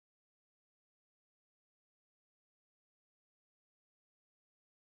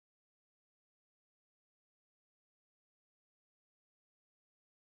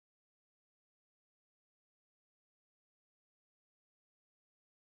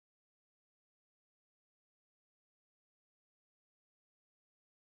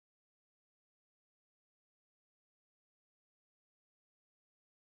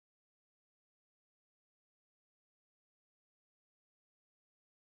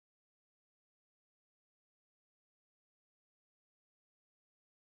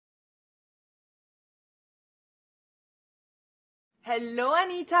Hello,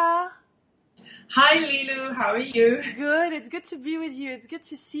 Anita. Hi Lilu, how are you? Good. It's good to be with you. It's good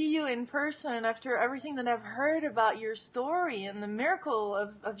to see you in person after everything that I've heard about your story and the miracle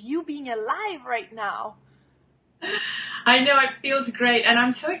of you being alive right now. I know it feels great, and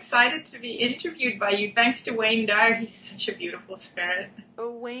I'm so excited to be interviewed by you. Thanks to Wayne Dyer, he's such a beautiful spirit.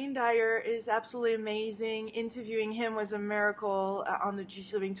 Wayne Dyer is absolutely amazing. Interviewing him was a miracle on the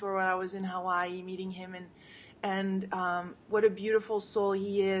GC Living Tour when I was in Hawaii, meeting him and what a beautiful soul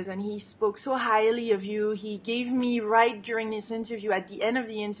he is. And he spoke so highly of you. He gave me right during this interview, at the end of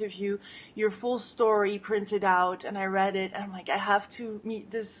the interview, your full story printed out, and I read it. And I'm like, I have to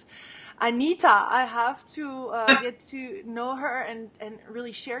meet this Anita. I have to get to know her and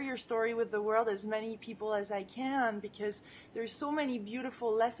really share your story with the world, as many people as I can, because there's so many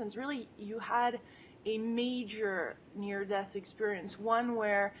beautiful lessons. Really, you had a major near-death experience, one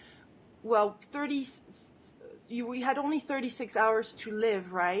where, well, we had only 36 hours to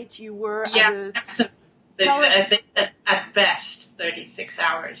live, right? You were at Yeah, a, absolutely. tell I us, think that at best 36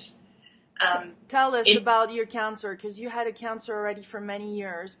 hours. tell us In about your cancer, because you had a cancer already for many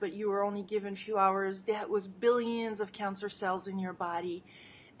years, but you were only given a few hours. There was billions of cancer cells in your body,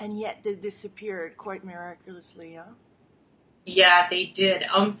 and yet they disappeared quite miraculously, huh? Yeah, they did.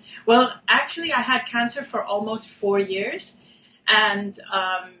 Well, actually, I had cancer for almost 4 years, and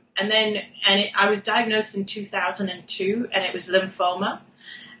I was diagnosed in 2002, and it was lymphoma.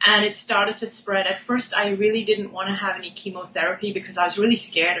 And it started to spread. At first, I really didn't want to have any chemotherapy because I was really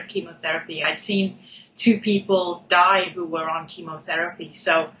scared of chemotherapy. I'd seen two people die who were on chemotherapy.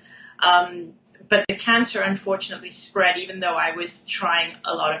 Um, but the cancer unfortunately spread, even though I was trying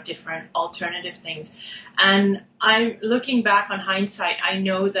a lot of different alternative things. And I'm looking back on hindsight, I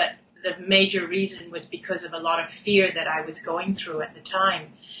know that the major reason was because of a lot of fear that I was going through at the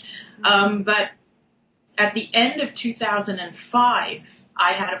time. But at the end of 2005,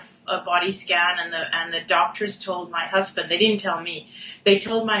 I had a body scan, and the doctors told my husband. They didn't tell me. They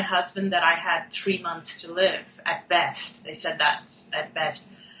told my husband that I had 3 months to live at best. They said that's at best.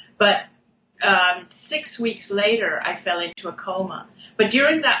 But 6 weeks later, I fell into a coma. But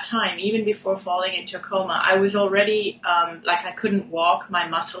during that time, even before falling into a coma, I was already like I couldn't walk. My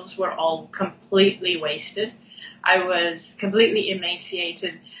muscles were all completely wasted. I was completely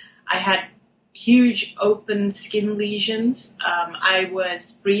emaciated. I had huge open skin lesions. I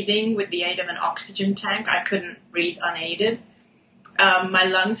was breathing with the aid of an oxygen tank. I couldn't breathe unaided. My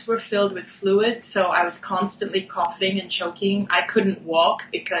lungs were filled with fluid, so I was constantly coughing and choking. I couldn't walk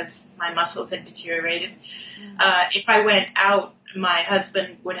because my muscles had deteriorated. If I went out, my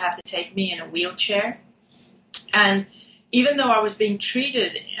husband would have to take me in a wheelchair. And even though I was being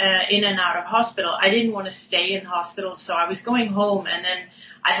treated in and out of hospital, I didn't want to stay in hospital, so I was going home, and then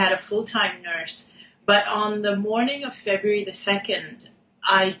I had a full-time nurse. But on the morning of February the 2nd,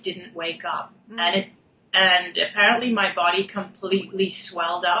 I didn't wake up. And apparently my body completely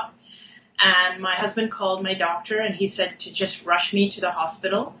swelled up. And my husband called my doctor, and he said to just rush me to the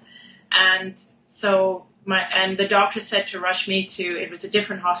hospital. And so the doctor said to rush me to, it was a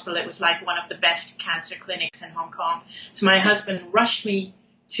different hospital. It was like one of the best cancer clinics in Hong Kong. So my husband rushed me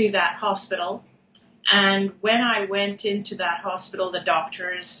to that hospital. And when I went into that hospital, the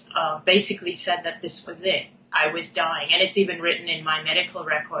doctors basically said that this was it. I was dying. And it's even written in my medical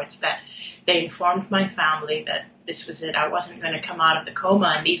records that they informed my family that this was it. I wasn't going to come out of the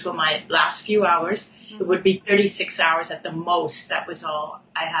coma. And these were my last few hours. It would be 36 hours at the most. That was all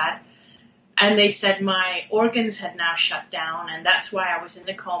I had. And they said my organs had now shut down. And that's why I was in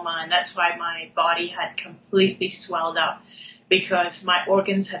the coma. And that's why my body had completely swelled up, because my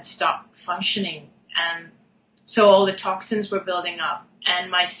organs had stopped functioning. And so all the toxins were building up,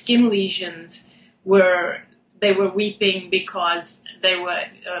 and my skin lesions were weeping because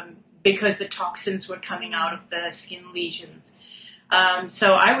because the toxins were coming out of the skin lesions.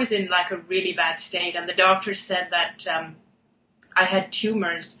 So I was in like a really bad state, and the doctor said that I had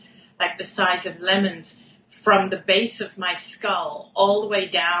tumors like the size of lemons from the base of my skull all the way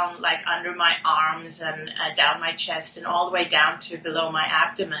down, like under my arms and down my chest, and all the way down to below my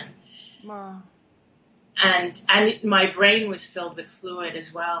abdomen. Wow. And my brain was filled with fluid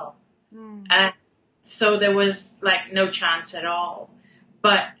as well. And so there was like no chance at all.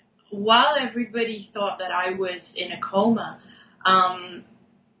 But while everybody thought that I was in a coma,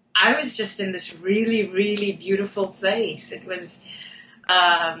 I was just in this really, really beautiful place. It was,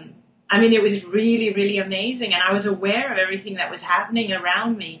 it was really, really amazing. And I was aware of everything that was happening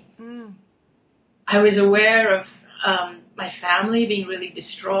around me. I was aware of my family being really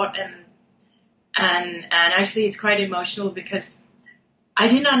distraught, and actually it's quite emotional because I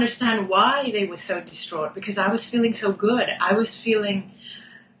didn't understand why they were so distraught, because I was feeling so good. I was feeling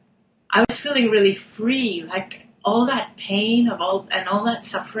really free, like all that pain of all that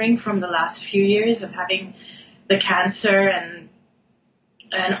suffering from the last few years of having the cancer and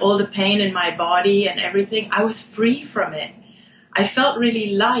all the pain in my body and everything. I was free from it. I felt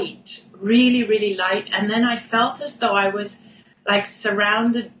really light, really, really light. And then I felt as though I was like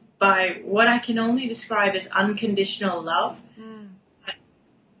surrounded by what I can only describe as unconditional love.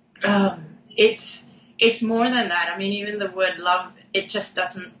 It's more than that. I mean, even the word love, it just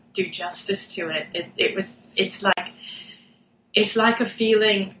doesn't do justice to it. It's like a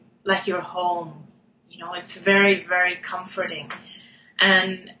feeling like you're home. You know, it's very, very comforting,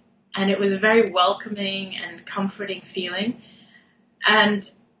 and it was a very welcoming and comforting feeling. And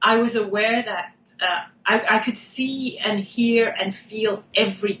I was aware that I could see and hear and feel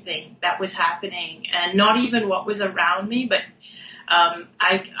everything that was happening, and not even what was around me, but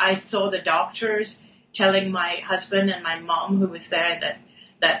I saw the doctors telling my husband and my mom, who was there,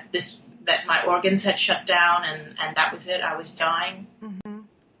 that my organs had shut down, and that was it. I was dying. Mm-hmm.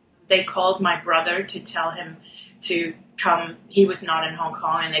 They called my brother to tell him to come. He was not in Hong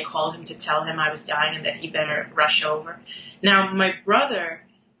Kong, and they called him to tell him I was dying and that he better rush over. Now, my brother,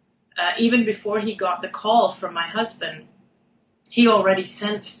 even before he got the call from my husband, he already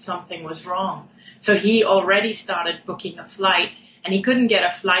sensed something was wrong. So he already started booking a flight, and he couldn't get a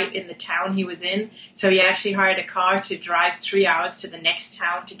flight in the town he was in. So he actually hired a car to drive 3 hours to the next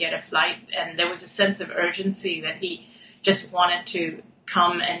town to get a flight. And there was a sense of urgency that he just wanted to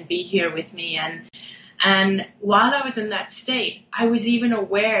come and be here with me. And while I was in that state, I was even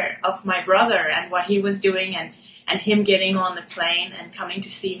aware of my brother and what he was doing, and him getting on the plane and coming to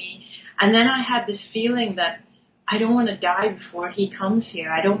see me. And then I had this feeling that I don't want to die before he comes here.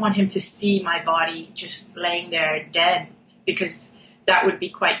 I don't want him to see my body just laying there dead, because that would be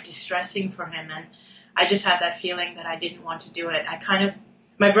quite distressing for him. And I just had that feeling that I didn't want to do it.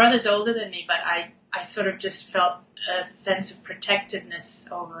 My brother's older than me, but I sort of just felt a sense of protectiveness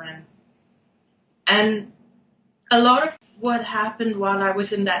over him. And a lot of what happened while I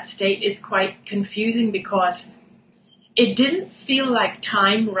was in that state is quite confusing, because it didn't feel like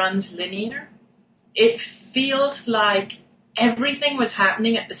time runs linear. It feels like everything was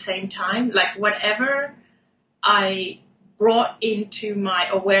happening at the same time. Like whatever I brought into my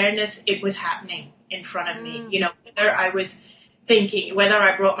awareness, it was happening in front of me. You know, whether I was thinking, whether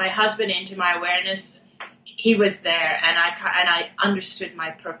I brought my husband into my awareness, he was there, and I understood my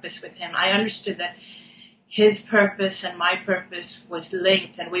purpose with him. I understood that his purpose and my purpose was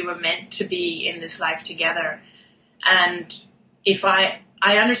linked, and we were meant to be in this life together. And if I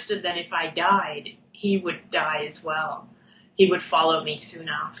understood that if I died, he would die as well. He would follow me soon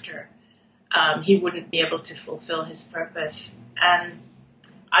after. He wouldn't be able to fulfill his purpose. And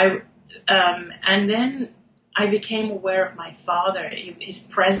then I became aware of my father. His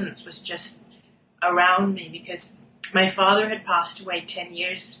presence was just around me, because my father had passed away 10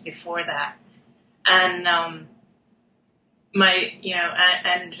 years before that. And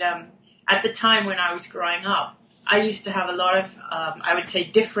at the time when I was growing up, I used to have a lot of, I would say,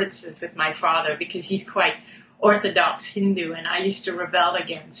 differences with my father, because he's quite Orthodox Hindu, and I used to rebel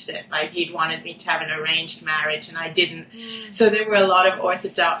against it. Like, he'd wanted me to have an arranged marriage, and I didn't. So there were a lot of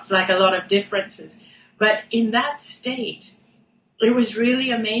a lot of differences. But in that state, it was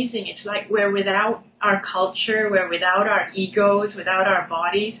really amazing. It's like we're without our culture, we're without our egos, without our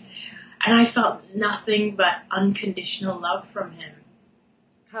bodies. And I felt nothing but unconditional love from him.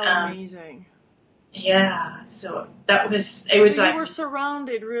 How amazing. Yeah, so it was so like... you were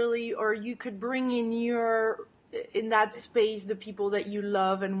surrounded, really, or you could bring in that space the people that you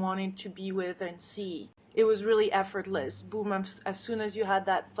love and wanted to be with and see. It was really effortless. Boom, as soon as you had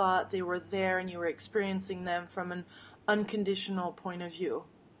that thought, they were there and you were experiencing them from an unconditional point of view.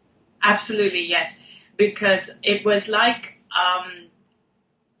 Absolutely, yes. Because it was like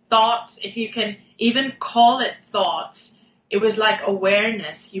thoughts, if you can even call it thoughts, it was like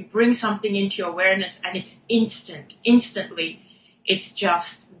awareness. You bring something into your awareness and it's instantly. It's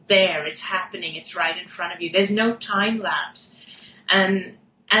just there. It's happening. It's right in front of you. There's no time lapse. And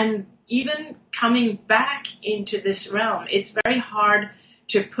even coming back into this realm, it's very hard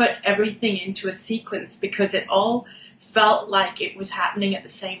to put everything into a sequence, because it all felt like it was happening at the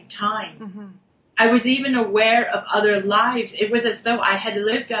same time. Mm-hmm. I was even aware of other lives. It was as though I had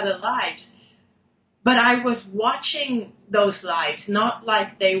lived other lives. But I was watching those lives, not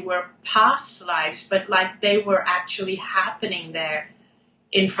like they were past lives, but like they were actually happening there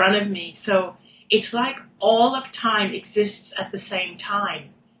in front of me. So it's like all of time exists at the same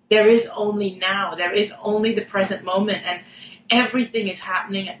time. There is only now. There is only the present moment. And everything is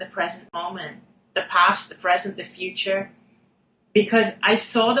happening at the present moment, the past, the present, the future, because I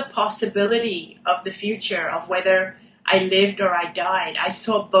saw the possibility of the future, of whether I lived or I died. I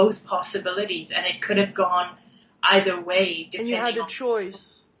saw both possibilities, and it could have gone either way. And you had a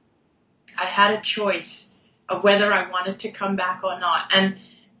choice. I had a choice of whether I wanted to come back or not. And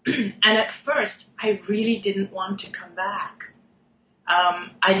at first, I really didn't want to come back.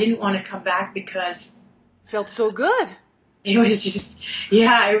 I didn't want to come back because... Felt so good. It was just,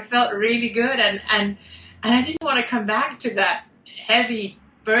 yeah, it felt really good. And I didn't want to come back to that heavy,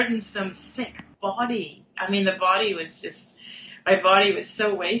 burdensome, sick body. I mean, the body was just, my body was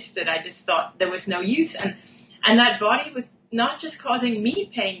so wasted. I just thought there was no use. And that body was not just causing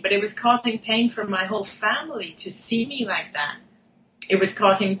me pain, but it was causing pain for my whole family to see me like that. It was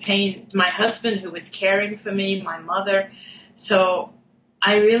causing pain to my husband, who was caring for me, my mother. So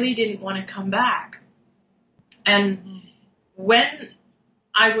I really didn't want to come back. And when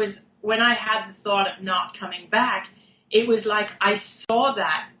I had the thought of not coming back, it was like I saw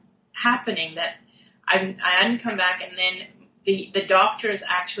that happening, that I hadn't come back, and then the doctors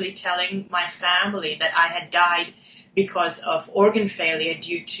actually telling my family that I had died because of organ failure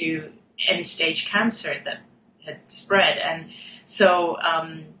due to end-stage cancer that had spread. And so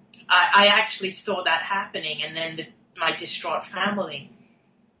I actually saw that happening, and then my distraught family.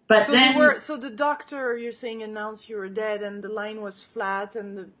 But so then... So the doctor, you're saying, announced you were dead, and the line was flat,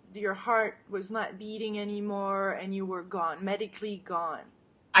 and your heart was not beating anymore, and you were gone, medically gone.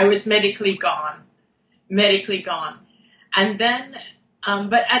 I was medically gone. And then,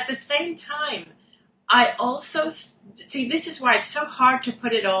 but at the same time, I also, see, this is why it's so hard to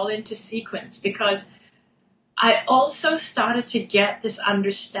put it all into sequence, because I also started to get this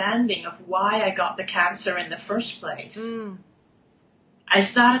understanding of why I got the cancer in the first place. I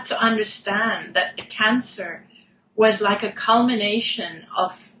started to understand that the cancer was like a culmination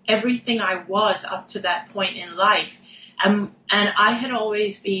of everything I was up to that point in life. And I had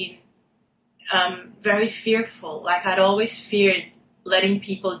always been very fearful. Like, I'd always feared letting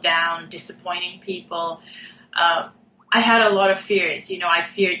people down, disappointing people. I had a lot of fears. You know, I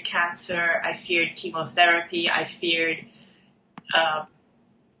feared cancer. I feared chemotherapy. I feared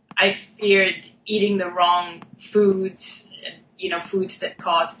eating the wrong foods, you know, foods that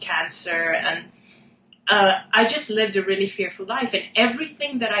caused cancer. And I just lived a really fearful life. And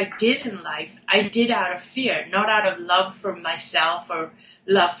everything that I did in life, I did out of fear, not out of love for myself or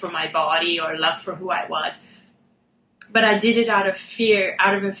love for my body or love for who I was. But I did it out of fear,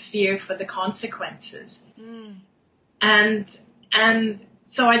 out of a fear for the consequences. And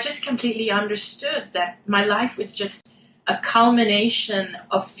so I just completely understood that my life was just a culmination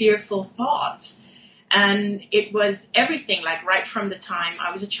of fearful thoughts. And it was everything, like right from the time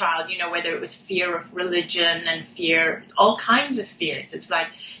I was a child, you know, whether it was fear of religion and fear, all kinds of fears. It's like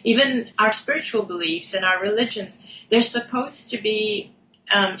even our spiritual beliefs and our religions, they're supposed to be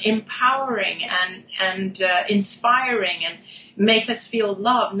empowering and inspiring and make us feel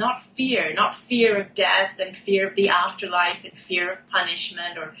love, not fear of death and fear of the afterlife and fear of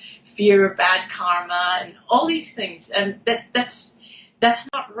punishment or fear of bad karma and all these things. And that's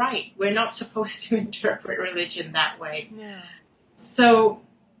not right. We're not supposed to interpret religion that way. Yeah. So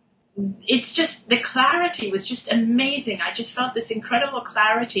it's just, the clarity was just amazing. I just felt this incredible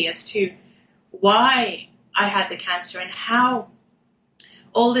clarity as to why I had the cancer and how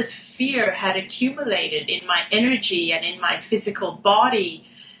all this fear had accumulated in my energy and in my physical body,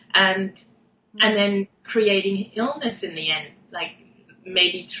 and then creating illness in the end, like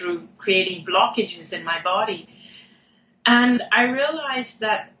maybe through creating blockages in my body. And I realized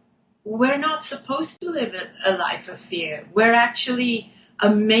that we're not supposed to live a life of fear. We're actually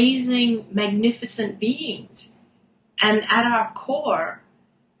amazing, magnificent beings. And at our core,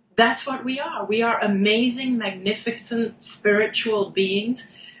 that's what we are. We are amazing, magnificent, spiritual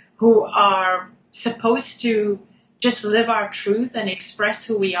beings who are supposed to just live our truth and express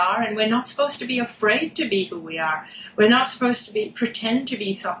who we are. And we're not supposed to be afraid to be who we are. We're not supposed to pretend to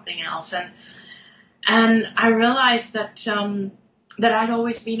be something else. And I realized that I'd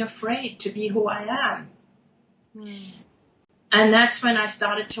always been afraid to be who I am. And that's when I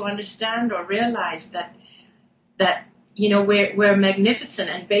started to understand or realize that you know, we're magnificent.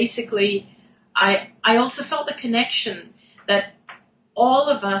 And basically, I also felt the connection that all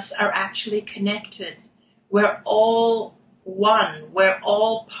of us are actually connected. We're all one. We're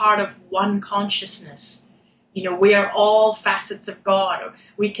all part of one consciousness. You know, we are all facets of God. Or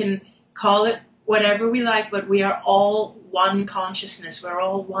we can call it whatever we like, but we are all one consciousness. We're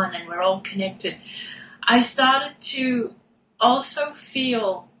all one and we're all connected. I started to also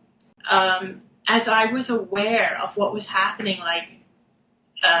feel as I was aware of what was happening, like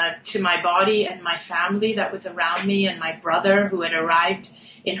to my body and my family that was around me and my brother who had arrived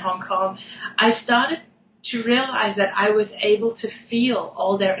in Hong Kong, I started to realize that I was able to feel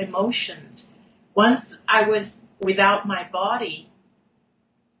all their emotions. Once I was without my body,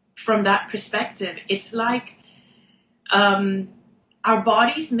 from that perspective, it's like our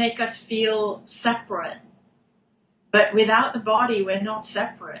bodies make us feel separate. But without the body, we're not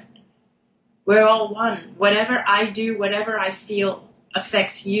separate. We're all one. Whatever I do, whatever I feel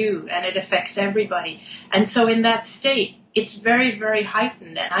affects you, and it affects everybody. And so in that state, it's very, very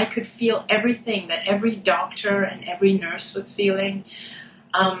heightened, and I could feel everything that every doctor and every nurse was feeling.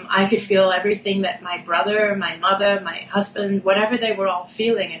 I could feel everything that my brother, my mother, my husband, whatever they were all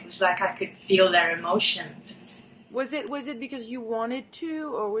feeling. It was like I could feel their emotions. Was it because you wanted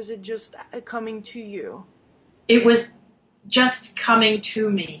to, or was it just coming to you? It was just coming to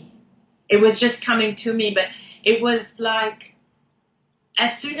me. It was just coming to me, but it was like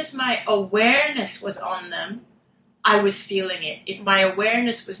as soon as my awareness was on them, I was feeling it. If my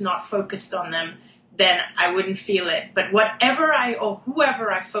awareness was not focused on them, then I wouldn't feel it. But whatever or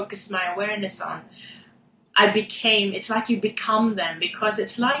whoever I focused my awareness on, it's like you become them, because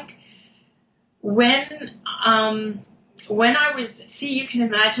it's like when I was, you can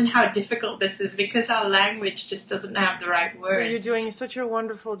imagine how difficult this is because our language just doesn't have the right words. You're doing such a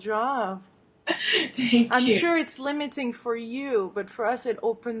wonderful job. Thank I'm you. sure it's limiting for you, but for us it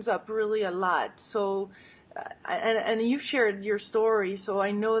opens up really a lot. So, and you've shared your story, so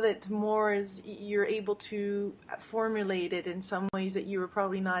I know that more is you're able to formulate it in some ways that you were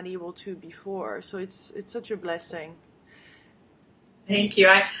probably not able to before. So it's such a blessing. Thank you.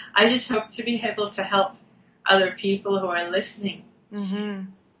 I just hope to be able to help other people who are listening. Mm-hmm.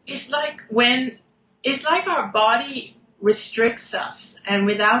 It's like our body restricts us, and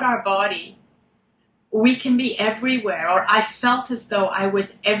without our body, we can be everywhere. Or I felt as though I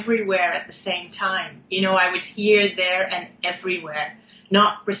was everywhere at the same time. You know, I was here, there, and everywhere,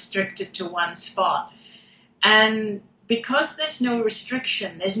 not restricted to one spot. And because there's no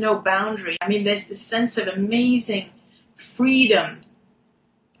restriction, there's no boundary, I mean, there's this sense of amazing freedom.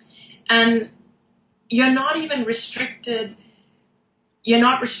 And you're not even restricted. You're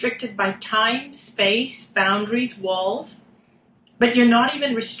not restricted by time, space, boundaries, walls, but you're not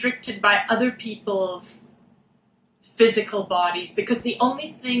even restricted by other people's physical bodies, because the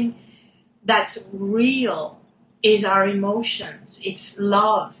only thing that's real is our emotions. It's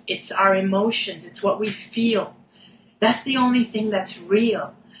love. It's our emotions. It's what we feel. That's the only thing that's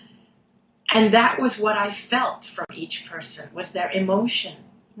real. And that was what I felt from each person, was their emotion.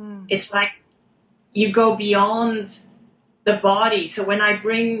 It's like you go beyond the body. So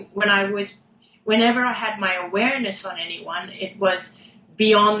whenever I had my awareness on anyone, it was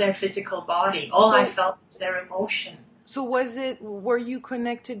beyond their physical body. All I felt was their emotion. So were you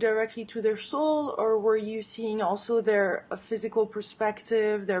connected directly to their soul, or were you seeing also their physical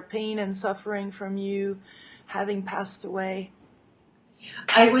perspective, their pain and suffering from you having passed away?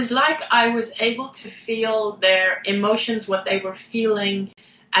 I was like I was able to feel their emotions, what they were feeling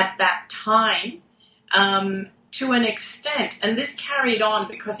at that time, to an extent. And this carried on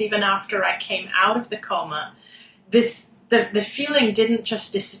because even after I came out of the coma, the feeling didn't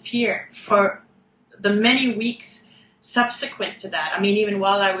just disappear. For the many weeks subsequent to that, I mean, even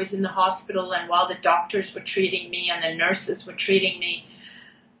while I was in the hospital and while the doctors were treating me and the nurses were treating me,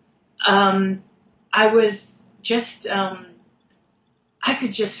 I was just, I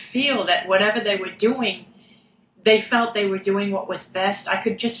could just feel that whatever they were doing, they felt they were doing what was best. I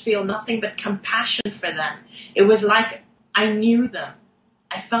could just feel nothing but compassion for them. It was like I knew them.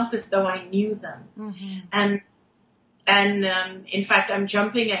 I felt as though I knew them. Mm-hmm. And in fact, I'm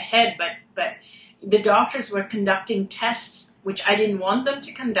jumping ahead, but the doctors were conducting tests, which I didn't want them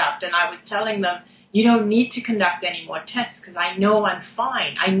to conduct. And I was telling them, you don't need to conduct any more tests because I know I'm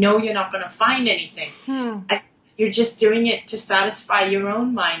fine. I know you're not going to find anything. You're just doing it to satisfy your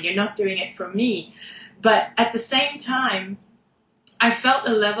own mind. You're not doing it for me. But at the same time, I felt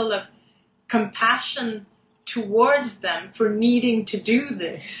a level of compassion towards them for needing to do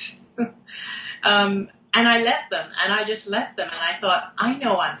this. And I let them, and I just let them. And I thought, I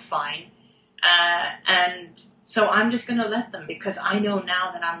know I'm fine. And so I'm just going to let them because I know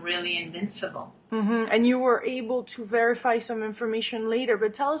now that I'm really invincible. Mm-hmm. And you were able to verify some information later.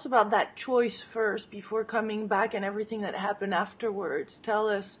 But tell us about that choice first before coming back and everything that happened afterwards. Tell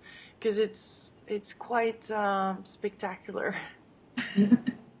us, because it's quite spectacular.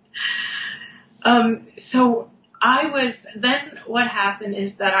 So then what happened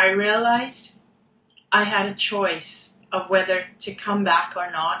is that I realized I had a choice. of whether to come back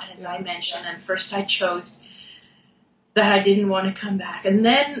or not, as I mentioned. And first I chose that I didn't want to come back. And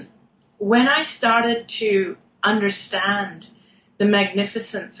then when I started to understand the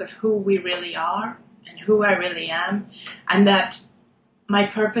magnificence of who we really are and who I really am, and that my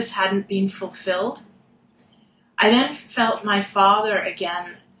purpose hadn't been fulfilled, I then felt my father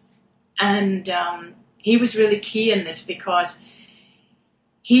again. And he was really key in this, because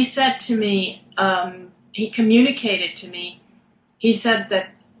he said to me, he communicated to me, he said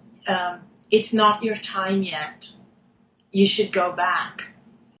that it's not your time yet. You should go back.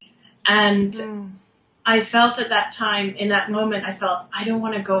 And I felt at that time, in that moment, I felt, I don't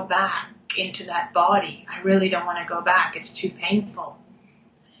want to go back into that body. I really don't want to go back. It's too painful.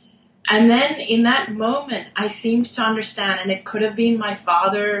 And then in that moment, I seemed to understand, and it could have been my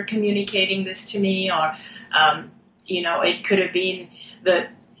father communicating this to me, or, it could have been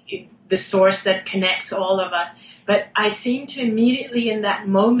the source that connects all of us. But I seemed to immediately in that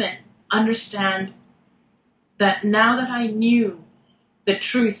moment understand that now that I knew the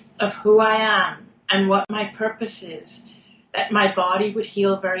truth of who I am and what my purpose is, that my body would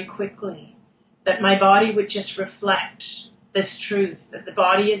heal very quickly, that my body would just reflect this truth, that the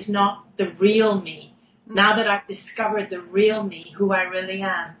body is not the real me. Now that I've discovered the real me, who I really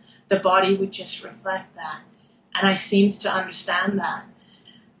am, the body would just reflect that. And I seemed to understand that.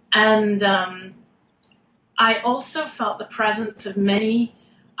 And I also felt the presence of many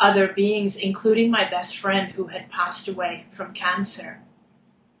other beings, including my best friend who had passed away from cancer.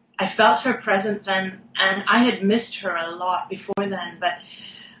 I felt her presence, and I had missed her a lot before then, but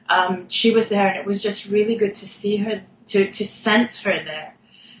she was there, and it was just really good to see her, to sense her there.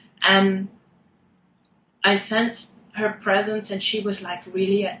 And I sensed her presence, and she was like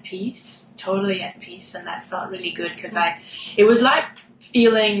really at peace, totally at peace, and that felt really good, because it was like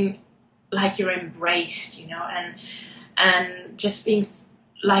feeling like you're embraced, and just being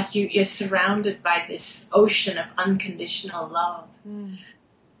like you're surrounded by this ocean of unconditional love.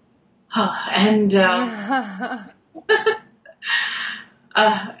 And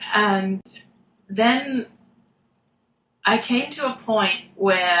and then I came to a point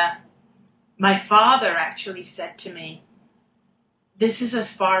where my father actually said to me, "This is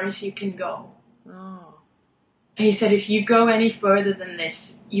as far as you can go." Oh. And he said, "If you go any further than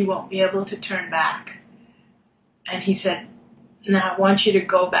this, you won't be able to turn back." And he said, "Now I want you to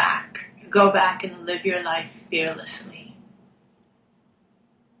go back and live your life fearlessly."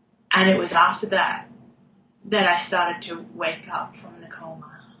 And it was after that I started to wake up from the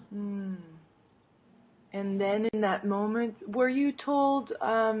coma. And then in that moment, were you told,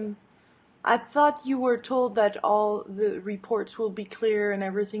 I thought you were told that all the reports will be clear and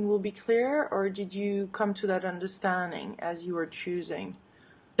everything will be clear, or did you come to that understanding as you were choosing?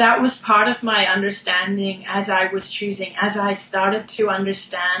 That was part of my understanding as I was choosing, as I started to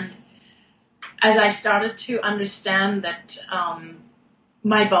understand that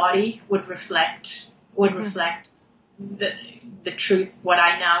my body would reflect the truth, what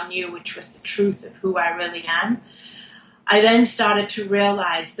I now knew, which was the truth of who I really am. I then started to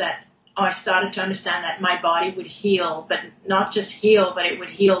realize that, or I started to understand that my body would heal, but not just heal, but it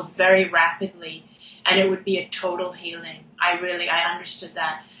would heal very rapidly, and it would be a total healing. I understood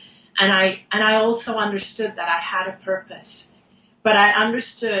that. And I also understood that I had a purpose, but I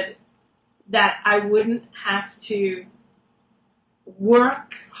understood that I wouldn't have to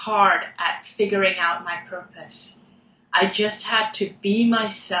work hard at figuring out my purpose. I just had to be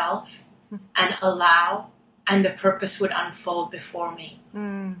myself and allow, and the purpose would unfold before me.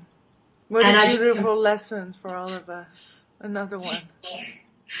 What a beautiful lesson for all of us. Another one.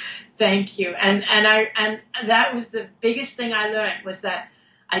 Thank you. And that was the biggest thing I learned, was that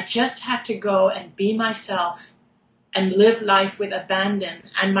I just had to go and be myself and live life with abandon,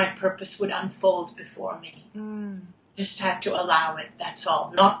 and my purpose would unfold before me. Just had to allow it, that's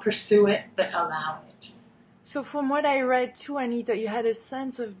all. Not pursue it, but allow it. So from what I read too, Anita, you had a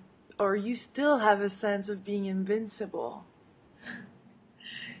sense of, or you still have a sense of being invincible.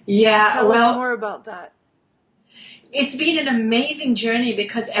 Yeah, Tell us more about that. It's been an amazing journey,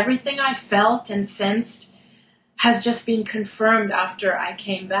 because everything I felt and sensed has just been confirmed after I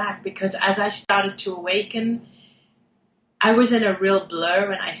came back. Because as I started to awaken, I was in a real blur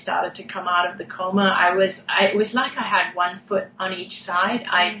when I started to come out of the coma. It was like I had one foot on each side.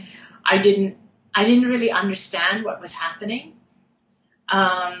 I didn't really understand what was happening.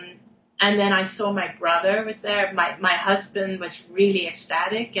 And then I saw my brother was there. My husband was really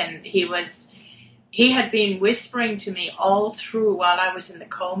ecstatic, and he had been whispering to me all through while I was in the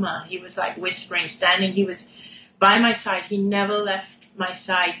coma. He was like whispering, standing. He was by my side. He never left my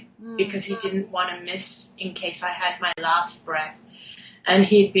side because he didn't want to miss in case I had my last breath. And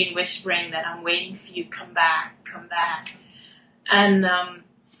he'd been whispering that I'm waiting for you, come back, come back. And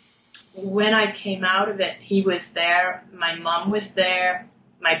when I came out of it, he was there, my mom was there,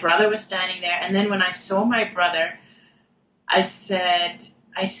 my brother was standing there. And then when I saw my brother, I said,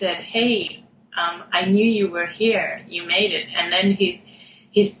 hey, I knew you were here, you made it. And then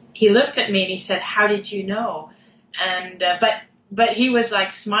he looked at me and he said, how did you know? And but he was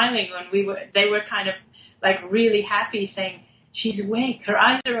like smiling when they were kind of like really happy, saying, she's awake, her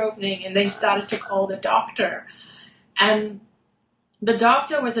eyes are opening. And they started to call the doctor. And the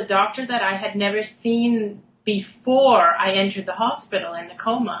doctor was a doctor that I had never seen before I entered the hospital in the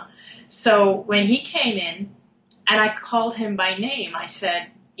coma. So when he came in and I called him by name, I said,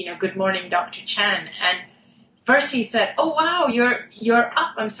 good morning, Dr. Chan. And first he said, oh, wow, you're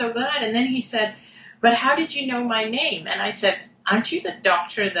up. I'm so glad. And then he said, but how did you know my name? And I said, aren't you the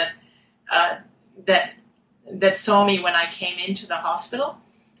doctor that saw me when I came into the hospital?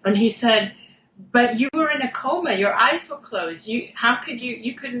 And he said, but you were in a coma. Your eyes were closed. You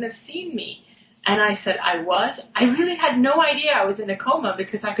couldn't have seen me. And I said, I really had no idea I was in a coma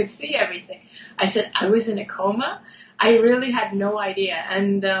because I could see everything. I said, I was in a coma? I really had no idea.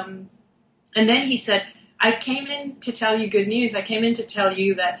 And then he said, I came in to tell you good news. I came in to tell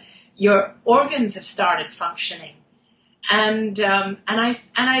you that your organs have started functioning. And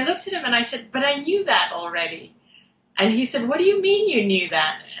I looked at him and I said, but I knew that already. And he said, what do you mean you knew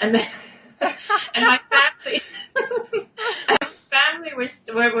that? And then, and my family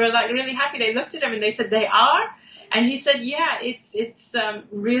were like really happy. They looked at him and they said, they are? And he said, yeah, it's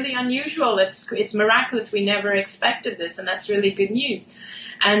really unusual. It's miraculous. We never expected this. And that's really good news.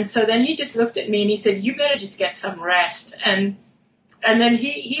 And so then he just looked at me and he said, you better just get some rest. And then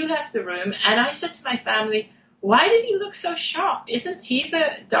he left the room. And I said to my family, why did he look so shocked? Isn't he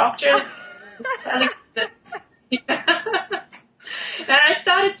the doctor who's telling that? And I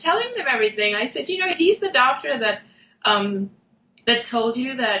started telling them everything. I said, he's the doctor that told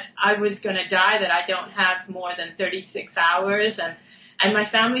you that I was going to die, that I don't have more than 36 hours. And my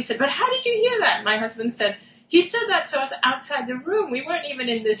family said, but how did you hear that? My husband said, he said that to us outside the room. We weren't even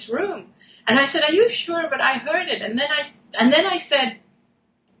in this room. And I said, are you sure? But I heard it. And then I said,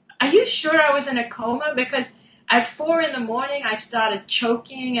 are you sure I was in a coma? Because at 4 a.m, I started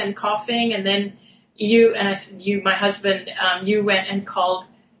choking and coughing. And then my husband, you went and called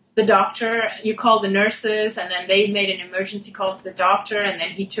the doctor. You called the nurses, and then they made an emergency call to the doctor, and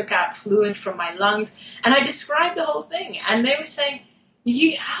then he took out fluid from my lungs. And I described the whole thing, and they were saying,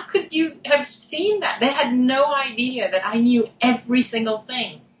 how could you have seen that? They had no idea that I knew every single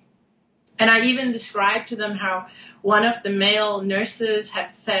thing. And I even described to them how one of the male nurses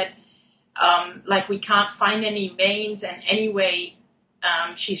had said, we can't find any veins, and anyway,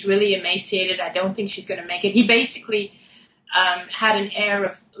 she's really emaciated. I don't think she's going to make it. He basically had an air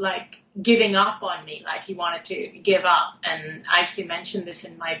of giving up on me, like he wanted to give up. And I actually mentioned this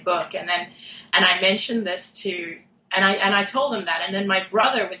in my book. And I mentioned this and I told him that. And then my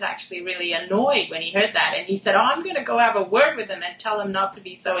brother was actually really annoyed when he heard that. And he said, oh, I'm going to go have a word with him and tell him not to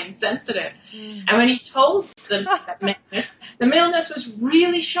be so insensitive. And when he told the male nurse was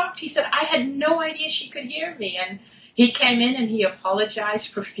really shocked. He said, I had no idea she could hear me. And he came in and he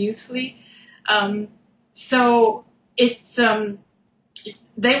apologized profusely. So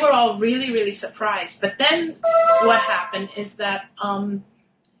they were all really, really surprised. But then what happened is that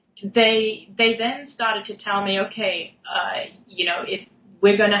they then started to tell me, okay,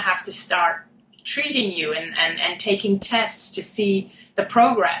 we're going to have to start treating you and taking tests to see the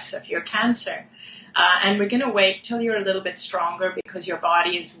progress of your cancer. And we're going to wait till you're a little bit stronger because your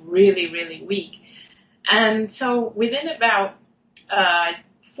body is really, really weak. And so within about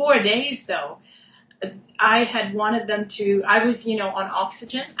 4 days, though, I had wanted them to, I was, on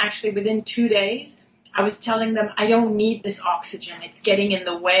oxygen. Actually, within 2 days, I was telling them, I don't need this oxygen. It's getting in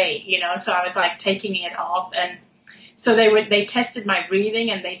the way, So I was taking it off. And so they tested my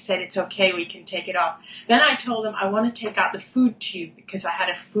breathing and they said, it's okay, we can take it off. Then I told them I want to take out the food tube because I had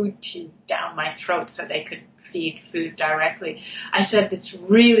a food tube down my throat so they could feed food directly. I said, it's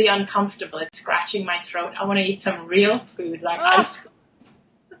really uncomfortable. It's scratching my throat. I want to eat some real food like ice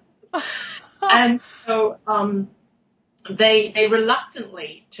cream. And so they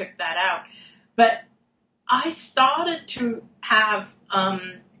reluctantly took that out. But I started to have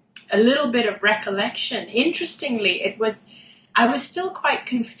a little bit of recollection. Interestingly, I was still quite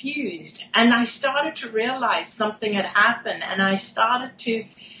confused. And I started to realize something had happened. And I started to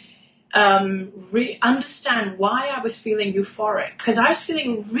understand why I was feeling euphoric. Because I was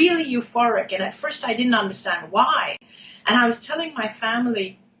feeling really euphoric. And at first I didn't understand why. And I was telling my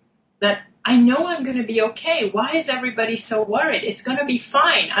family, that I know I'm going to be okay. Why is everybody so worried? It's going to be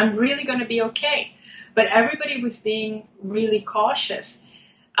fine. I'm really going to be okay. But everybody was being really cautious.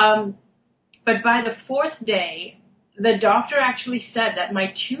 But by the fourth day, the doctor actually said that my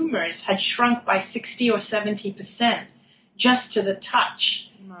tumors had shrunk by 60 or 70% just to the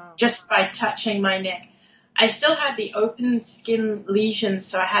touch, Wow. just by touching my neck. I still had the open skin lesions,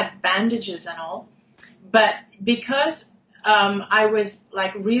 so I had bandages and all. But because I was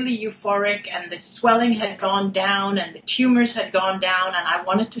like really euphoric and the swelling had gone down and the tumors had gone down and I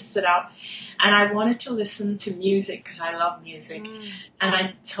wanted to sit up and I wanted to listen to music because I love music. And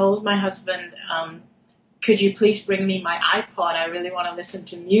I told my husband, could you please bring me my iPod? I really want to listen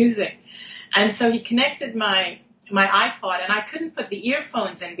to music. And so he connected my iPod, and I couldn't put the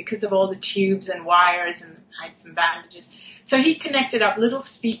earphones in because of all the tubes and wires, and I had some bandages. So he connected up little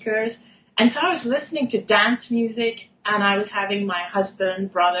speakers, and so I was listening to dance music, and I was having my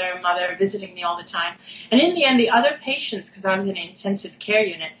husband, brother, mother visiting me all the time. And in the end, the other patients, because I was in an intensive care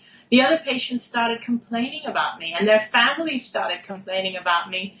unit, the other patients started complaining about me, and their families started complaining about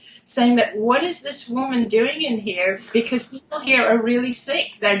me, saying that, what is this woman doing in here? Because people here are really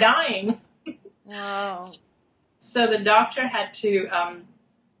sick. They're dying. Wow. So the doctor had to,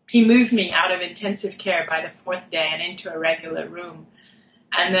 he moved me out of intensive care by the fourth day and into a regular room.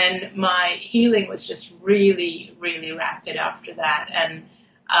 And then my healing was just really, really rapid after that. And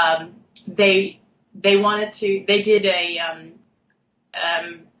they did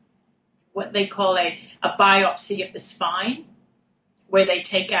what they call a biopsy of the spine, where they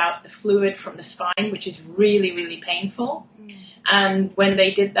take out the fluid from the spine, which is really, really painful. And when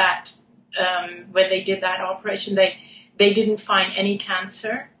they did that operation, they didn't find any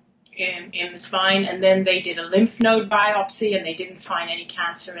cancer in the spine. And then they did a lymph node biopsy, and they didn't find any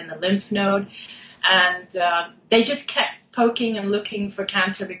cancer in the lymph node. And they just kept poking and looking for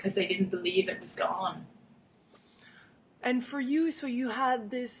cancer because they didn't believe it was gone. And for you, so you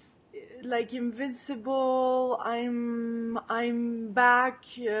had this like invincible, I'm back,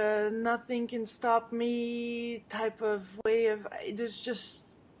 nothing can stop me type of way of, there's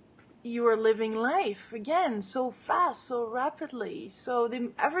just, you are living life again so fast, so rapidly. So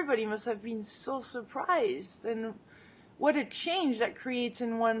everybody must have been so surprised, and what a change that creates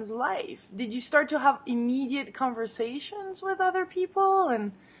in one's life. Did you start to have immediate conversations with other people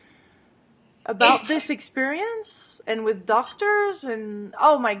and about this experience and with doctors? And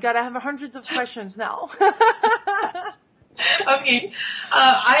oh my god, I have hundreds of questions now. Okay.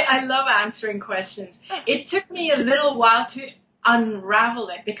 I love answering questions. It took me a little while to unravel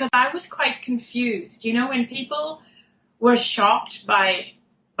it because I was quite confused. You know, when people were shocked by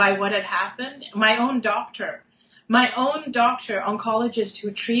what had happened, my own doctor, oncologist who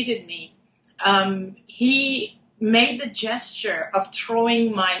treated me, he made the gesture of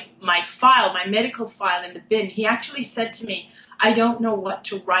throwing my medical file in the bin. He actually said to me, I don't know what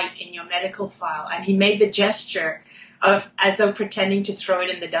to write in your medical file. And he made the gesture of as though pretending to throw it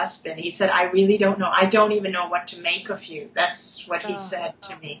in the dustbin. He said, I really don't know. I don't even know what to make of you. That's what he said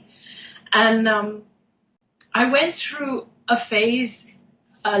to me. And I went through a phase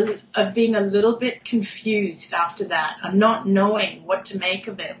of being a little bit confused after that, of not knowing what to make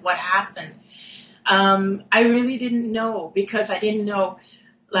of it, what happened. I really didn't know, because I didn't know,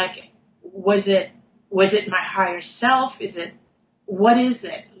 like, was it my higher self? What is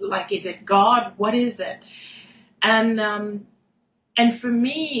it? Like, is it God? What is it? And for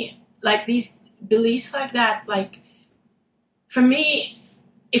me, like, these beliefs like that, like, for me,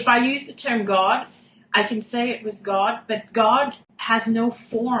 if I use the term God, I can say it was God, but God has no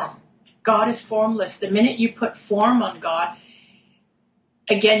form. God is formless. The minute you put form on God,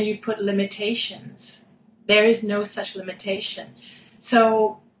 again, you've put limitations. There is no such limitation.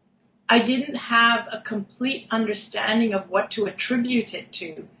 So I didn't have a complete understanding of what to attribute it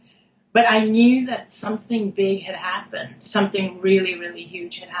to, but I knew that something big had happened. Something really, really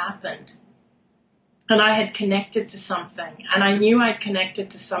huge had happened. And I had connected to something, and I knew I'd connected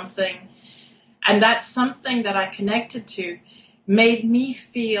to something, and that something that I connected to made me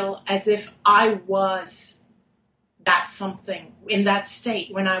feel as if I was that something in that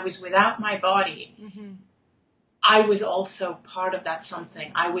state. When I was without my body, I was also part of that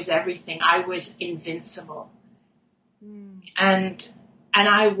something. I was everything. I was invincible. And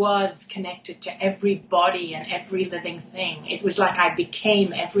I was connected to every body and every living thing. It was like I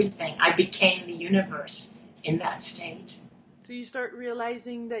became everything. I became the universe in that state. So you start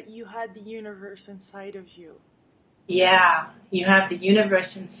realizing that you had the universe inside of you. Yeah, you have the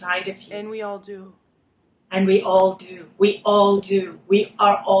universe inside of you. And we all do. And we all do. We all do. We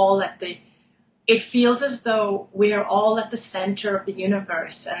are all at the it feels as though we are all at the center of the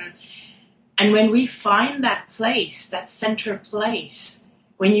universe. And when we find that place, that center place,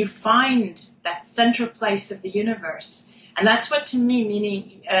 when you find that center place of the universe, and that's what to me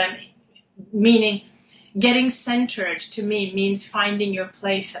meaning getting centered to me means finding your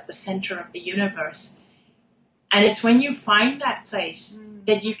place at the center of the universe. And it's when you find that place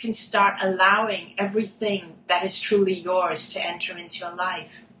that you can start allowing everything that is truly yours to enter into your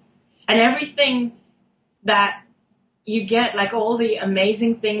life. And everything that you get, like all the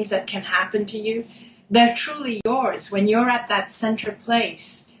amazing things that can happen to you, they're truly yours. When you're at that center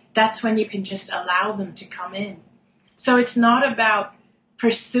place, that's when you can just allow them to come in. So it's not about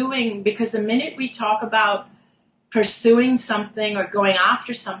pursuing, because the minute we talk about pursuing something or going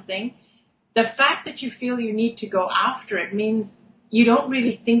after something, the fact that you feel you need to go after it means you don't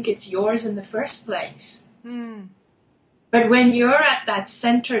really think it's yours in the first place. But when you're at that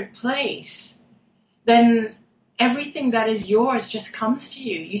centered place, then everything that is yours just comes to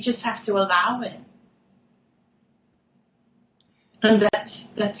you. You just have to allow it. And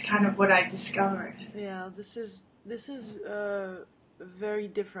that's kind of what I discovered. Yeah, this is very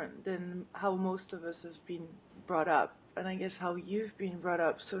different than how most of us have been brought up, and I guess how you've been brought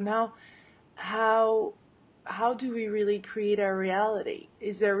up. So now, how do we really create our reality?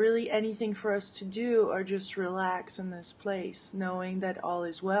 Is there really anything for us to do, or just relax in this place, knowing that all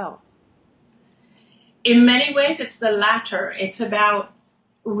is well? In many ways, it's the latter. It's about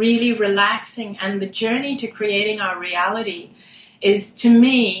really relaxing, and the journey to creating our reality is, to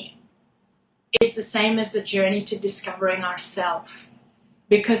me, is the same as the journey to discovering ourself.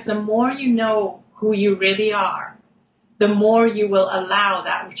 Because the more you know who you really are, the more you will allow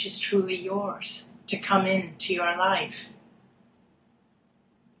that which is truly yours to come into your life.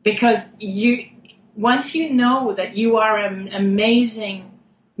 Because once you know that you are an amazing,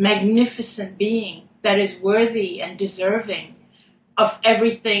 magnificent being that is worthy and deserving of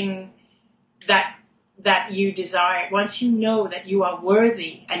everything that you desire, once you know that you are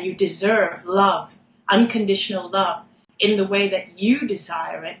worthy and you deserve love, unconditional love, in the way that you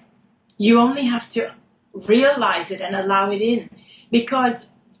desire it, you only have to realize it and allow it in. Because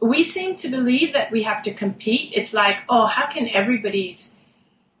we seem to believe that we have to compete. It's like, oh, how can everybody's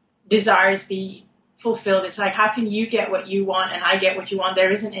desires be fulfilled? It's like, how can you get what you want and I get what you want? There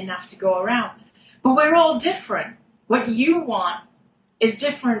isn't enough to go around. But we're all different. What you want is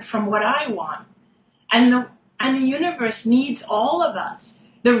different from what I want. And the universe needs all of us.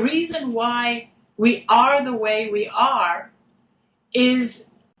 The reason why we are the way we are is,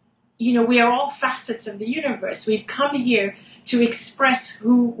 we are all facets of the universe. We've come here to express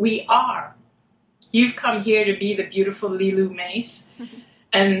who we are. You've come here to be the beautiful Lilu Mace,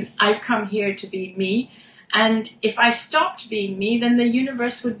 and I've come here to be me. And if I stopped being me, then the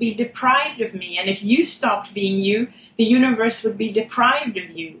universe would be deprived of me. And if you stopped being you, the universe would be deprived of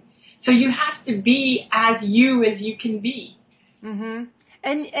you. So you have to be as you can be. Mm-hmm.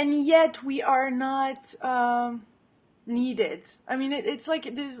 And yet we are not needed. I mean, it's like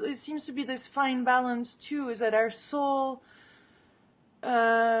it seems to be this fine balance too. Is that our soul?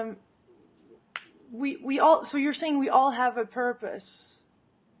 We all. So you're saying we all have a purpose,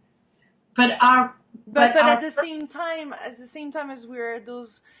 but at the same time as we're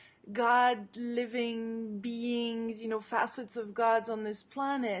those God living beings, facets of gods on this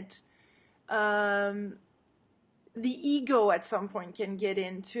planet. The ego at some point can get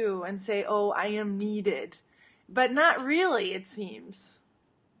in too and say, oh, I am needed. But not really, it seems.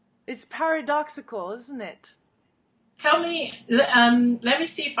 It's paradoxical, isn't it? Tell me, let me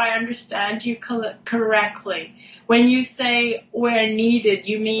see if I understand you correctly. When you say we're needed,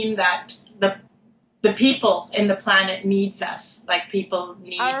 you mean that the people in the planet needs us, like people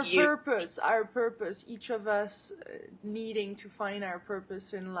need you. Our purpose, each of us needing to find our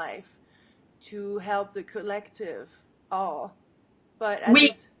purpose in life, to help the collective all. But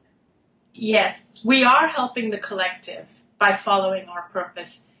yes, we are helping the collective by following our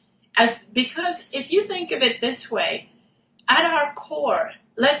purpose. Because if you think of it this way, at our core,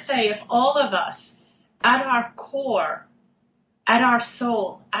 let's say if all of us, at our core, at our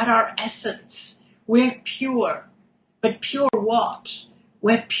soul, at our essence, we're pure. But pure what?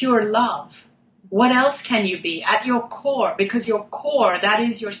 We're pure love. What else can you be? At your core, because your core, that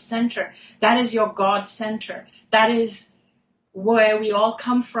is your center. That is your God center. That is where we all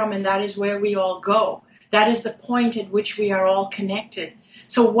come from, and that is where we all go. That is the point at which we are all connected.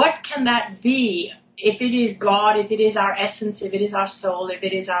 So what can that be? If it is God, if it is our essence, if it is our soul, if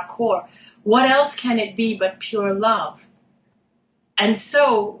it is our core, what else can it be but pure love? And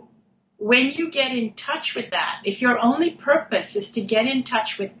so when you get in touch with that, if your only purpose is to get in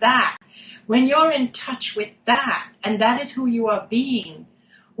touch with that, When you're in touch with that, and that is who you are being,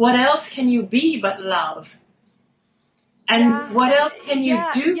 what else can you be but love? And what else can you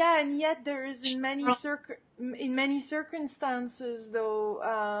do? Yeah, and yet there is in many circumstances though,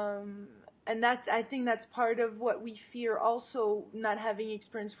 and that I think that's part of what we fear also, not having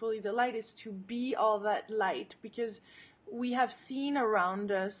experienced fully the light, is to be all that light, because we have seen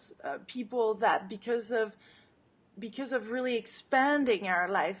around us people that because of really expanding our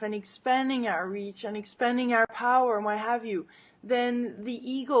life and expanding our reach and expanding our power and what have you, then the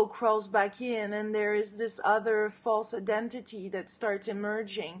ego crawls back in, and there is this other false identity that starts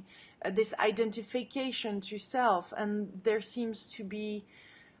emerging, this identification to self, and there seems to be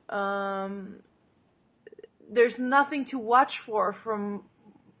there's nothing to watch for from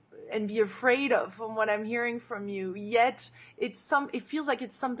and be afraid of from what I'm hearing from you, yet it feels like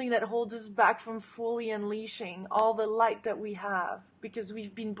it's something that holds us back from fully unleashing all the light that we have, because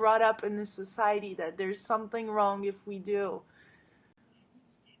we've been brought up in this society that there's something wrong if we do.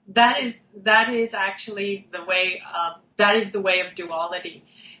 That is actually the way that is the way of duality.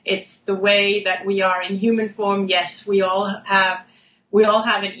 It's the way that we are in human form. Yes, we all have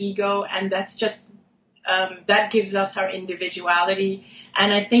an ego, and that's just that gives us our individuality.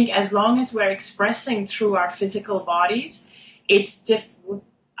 And I think as long as we're expressing through our physical bodies,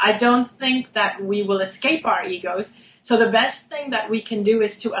 I don't think that we will escape our egos. So the best thing that we can do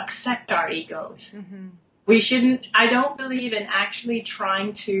is to accept our egos. Mm-hmm. I don't believe in actually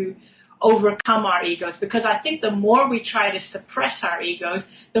trying to overcome our egos, because I think the more we try to suppress our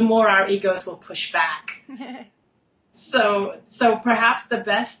egos, the more our egos will push back. So perhaps the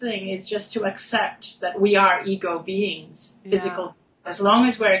best thing is just to accept that we are ego beings, physical, as long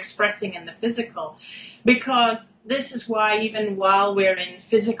as we're expressing in the physical. Because this is why even while we're in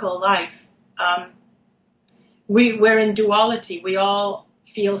physical life, we're in duality. We all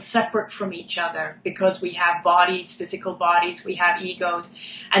feel separate from each other because we have bodies, physical bodies, we have egos.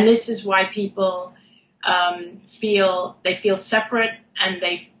 And this is why people feel separate, and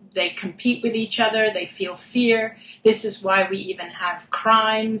they compete with each other, they feel fear. This is why we even have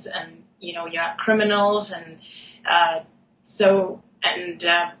crimes, and you have criminals, and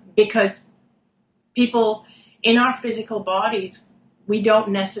because people in our physical bodies, we don't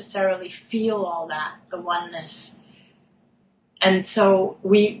necessarily feel all that, the oneness. And so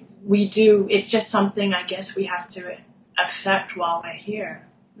we do, it's just something I guess we have to accept while we're here.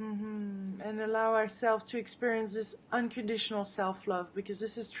 Mm-hmm. And allow ourselves to experience this unconditional self-love, because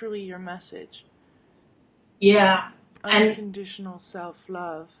this is truly your message. Yeah. Unconditional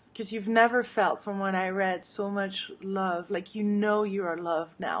self-love. Because you've never felt, from what I read, so much love. Like you are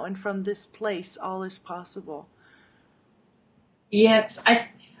loved now, and from this place all is possible. Yes.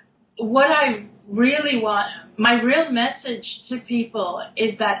 What I really want, my real message to people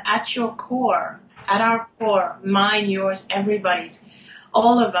is that at our core, mine, yours, everybody's,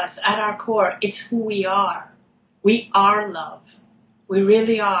 all of us, at our core, it's who we are. We are love. We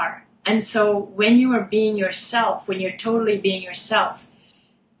really are. And so when you are being yourself, when you're totally being yourself,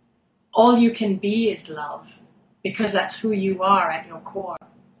 all you can be is love, because that's who you are at your core.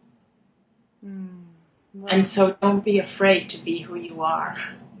 Wow. And so don't be afraid to be who you are.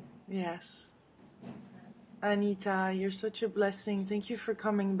 Yes. Anita, you're such a blessing. Thank you for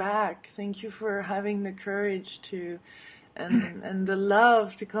coming back. Thank you for having the courage to and the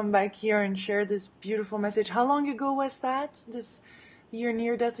love to come back here and share this beautiful message. How long ago was that, your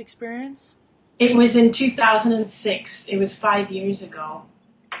near-death experience? It was in 2006. It was 5 years ago.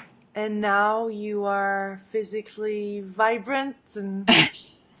 And now you are physically vibrant and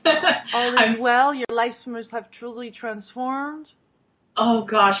all is well? Your life must have truly transformed? Oh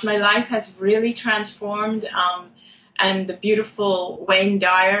gosh, my life has really transformed. And the beautiful Wayne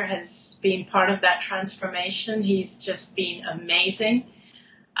Dyer has been part of that transformation. He's just been amazing.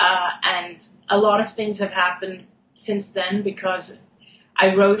 And a lot of things have happened since then, because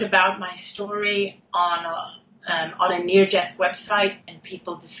I wrote about my story on a near-death website, and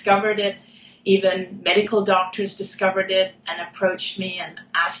people discovered it. Even medical doctors discovered it and approached me and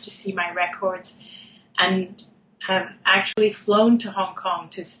asked to see my records, and have actually flown to Hong Kong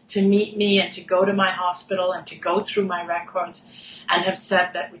to meet me and to go to my hospital and to go through my records, and have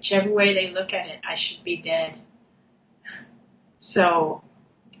said that whichever way they look at it, I should be dead. So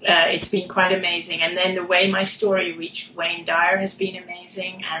it's been quite amazing. And then the way my story reached Wayne Dyer has been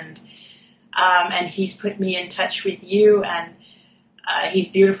amazing, and he's put me in touch with you, and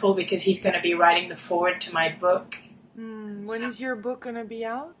he's beautiful because he's going to be writing the foreword to my book. When is your book going to be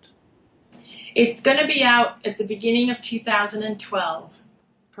out? It's going to be out at the beginning of 2012.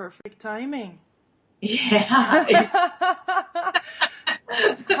 Perfect timing. Yeah.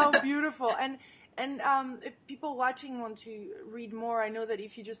 How beautiful. And if people watching want to read more, I know that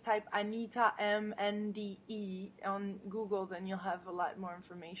if you just type Anita MNDE on Google, then you'll have a lot more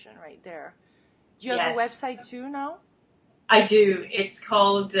information right there. Do you have a Yes, website too now? I do. It's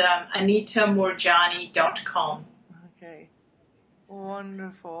called anitamorjani.com. Okay.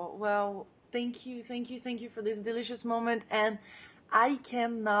 Wonderful. Well, thank you, thank you, thank you for this delicious moment. And I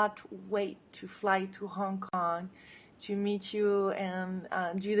cannot wait to fly to Hong Kong to meet you and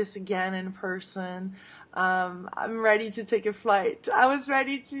do this again in person. I'm ready to take a flight. I was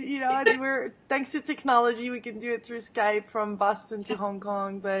ready to, thanks to technology, we can do it through Skype from Boston to Hong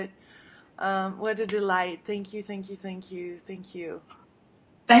Kong. But what a delight. Thank you, thank you, thank you, thank you.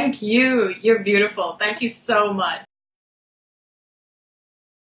 Thank you. You're beautiful. Thank you so much.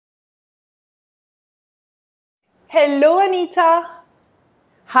 Hello, Anita.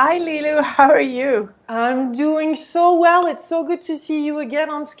 Hi, Lilu. How are you? I'm doing so well. It's so good to see you again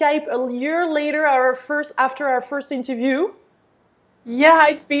on Skype a year later, after our first interview. Yeah,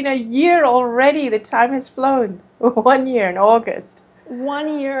 it's been a year already. The time has flown. 1 year in August.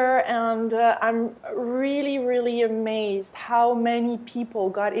 1 year, and I'm really, really amazed how many people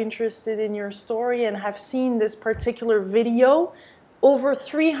got interested in your story and have seen this particular video. Over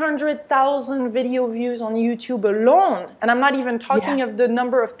 300,000 video views on YouTube alone. And I'm not even talking of the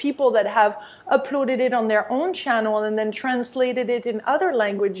number of people that have uploaded it on their own channel and then translated it in other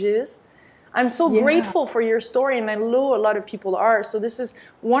languages. I'm so grateful for your story, and I know a lot of people are. So this is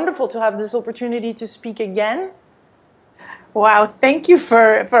wonderful to have this opportunity to speak again. Wow, thank you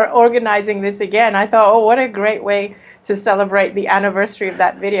for organizing this again. I thought, oh, what a great way to celebrate the anniversary of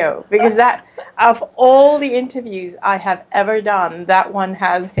that video. Because that, of all the interviews I have ever done, that one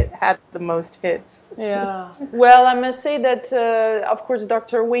has had the most hits. Yeah. Well, I must say that, of course,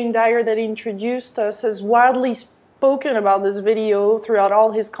 Dr. Wayne Dyer, that introduced us, has widely spoken about this video throughout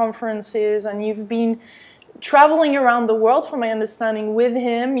all his conferences, and you've been traveling around the world, from my understanding, with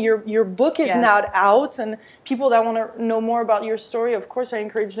him. Your book is now out, and people that want to know more about your story, of course, I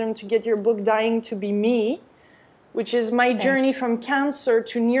encourage them to get your book, Dying to Be Me, which is my journey from cancer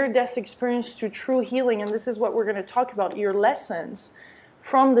to near-death experience to true healing. And this is what we're going to talk about, your lessons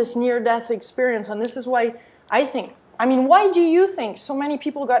from this near-death experience. And this is why why do you think so many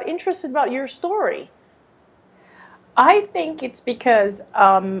people got interested about your story? I think it's because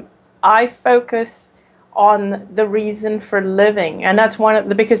I focus on the reason for living. And that's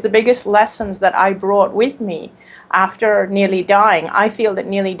because the biggest lessons that I brought with me after nearly dying, I feel that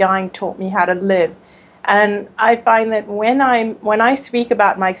nearly dying taught me how to live. And I find that when I speak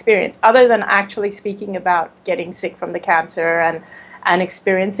about my experience, other than actually speaking about getting sick from the cancer and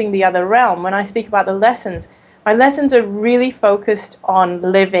experiencing the other realm, when I speak about the lessons, my lessons are really focused on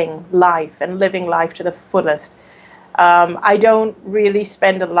living life and living life to the fullest. I don't really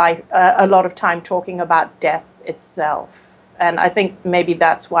spend a lot of time talking about death itself. And I think maybe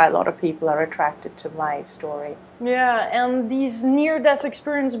that's why a lot of people are attracted to my story. Yeah, and these near-death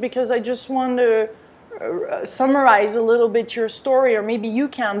experiences, because I just want to summarize a little bit your story, or maybe you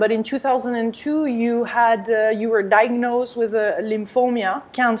can, but in 2002 you were diagnosed with a lymphoma,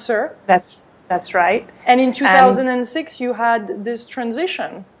 cancer. That's right. And in 2006 you had this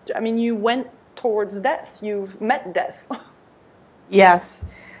transition. You went towards death. You've met death. Yes,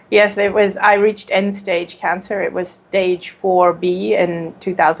 it was. I reached end-stage cancer. It was stage 4B in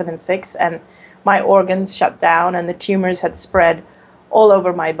 2006, and my organs shut down, and the tumors had spread all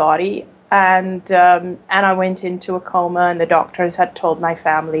over my body. And I went into a coma, and the doctors had told my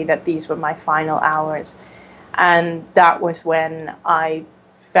family that these were my final hours. And that was when I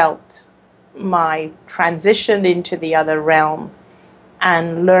felt my transition into the other realm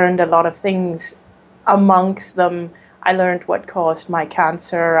and learned a lot of things. Amongst them, I learned what caused my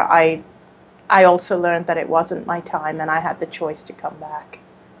cancer. I also learned that it wasn't my time, and I had the choice to come back.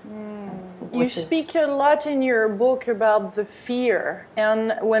 You speak a lot in your book about the fear,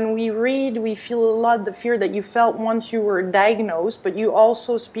 and when we read, we feel a lot the fear that you felt once you were diagnosed, but you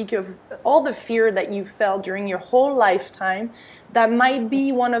also speak of all the fear that you felt during your whole lifetime that might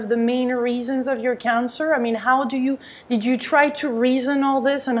be one of the main reasons of your cancer. Did you try to reason all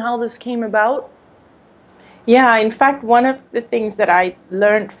this and how this came about? Yeah, in fact, one of the things that I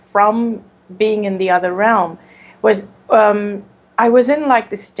learned from being in the other realm was I was in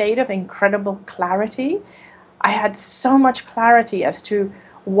like this state of incredible clarity. I had so much clarity as to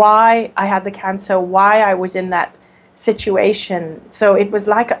why I had the cancer, why I was in that situation. So it was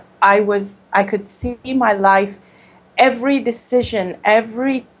like I could see my life, every decision,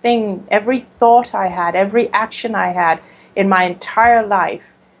 everything, every thought I had, every action I had in my entire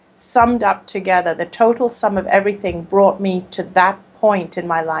life summed up together, the total sum of everything brought me to that point in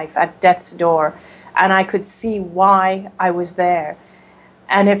my life at death's door, and I could see why I was there.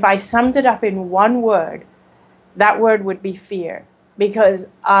 And if I summed it up in one word, that word would be fear, because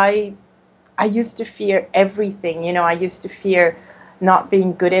I used to fear everything. You know, I used to fear not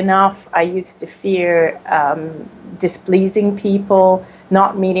being good enough. I used to fear displeasing people,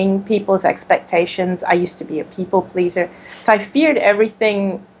 not meeting people's expectations. I used to be a people pleaser. So I feared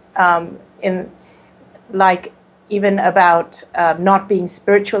everything even about not being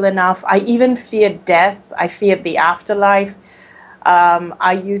spiritual enough. I even feared death. I feared the afterlife.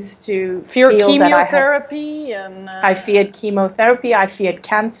 I used to fear feel chemotherapy, I feared chemotherapy. I feared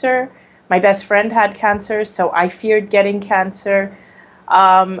cancer. My best friend had cancer, so I feared getting cancer.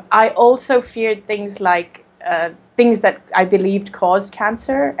 I also feared things like things that I believed caused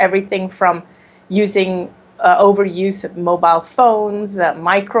cancer. Everything from using overuse of mobile phones,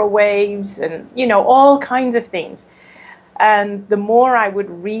 microwaves, and all kinds of things. And the more I would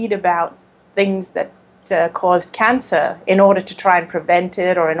read about things that caused cancer in order to try and prevent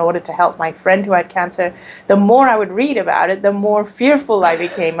it, or in order to help my friend who had cancer, the more I would read about it, the more fearful I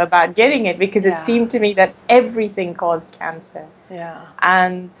became about getting it, because it seemed to me that everything caused cancer. Yeah.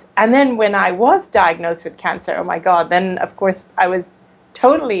 And then when I was diagnosed with cancer, oh my God, then of course I was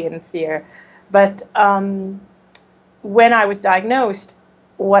totally in fear. But when I was diagnosed,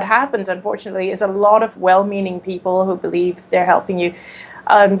 what happens, unfortunately, is a lot of well-meaning people who believe they're helping you,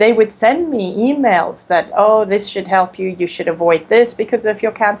 they would send me emails that, oh, this should help you, you should avoid this because of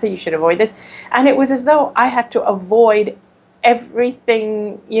your cancer, you should avoid this. And it was as though I had to avoid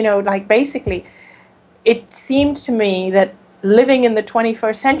everything, like basically, it seemed to me that living in the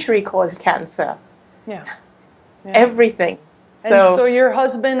 21st century caused cancer. Yeah. Everything. And so your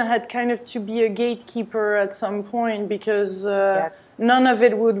husband had kind of to be a gatekeeper at some point, because none of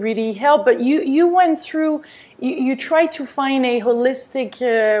it would really help. But you went through, you tried to find a holistic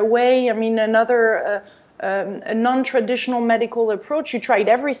way, I mean, another a non-traditional medical approach. You tried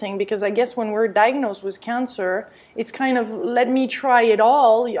everything, because I guess when we're diagnosed with cancer, it's kind of, let me try it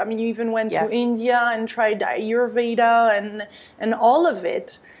all. I mean, you even went to India and tried Ayurveda and all of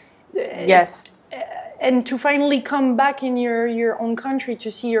it. Yes. And to finally come back in your own country to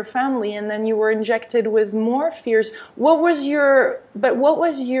see your family, and then you were injected with more fears. What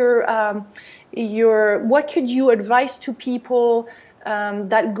could you advise to people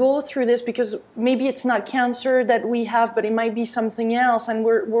that go through this? Because maybe it's not cancer that we have, but it might be something else, and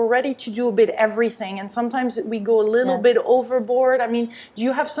we're ready to do a bit everything, and sometimes we go a little bit overboard. I mean, do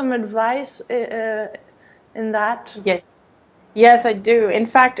you have some advice in that? Yeah. Yes, I do. In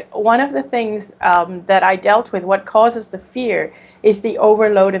fact, one of the things that I dealt with, what causes the fear, is the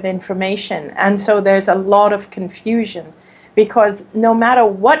overload of information. And so there's a lot of confusion, because no matter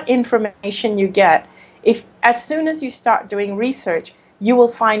what information you get, as soon as you start doing research, you will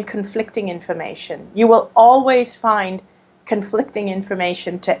find conflicting information. You will always find conflicting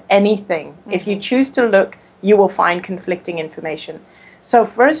information to anything. Mm-hmm. If you choose to look, you will find conflicting information. So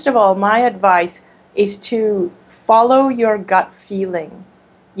first of all, my advice is to follow your gut feeling,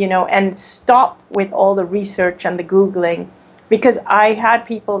 and stop with all the research and the Googling, because I had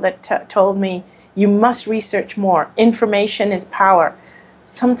people that told me, you must research more. Information is power.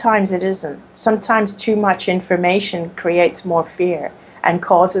 Sometimes it isn't. Sometimes too much information creates more fear and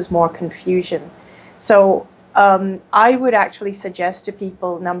causes more confusion. So I would actually suggest to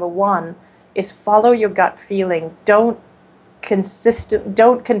people, number one, is follow your gut feeling. Don't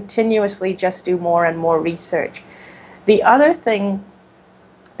continuously just do more and more research. The other thing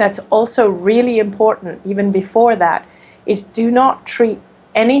that's also really important, even before that, is do not treat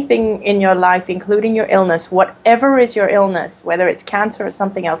anything in your life, including your illness, whatever is your illness, whether it's cancer or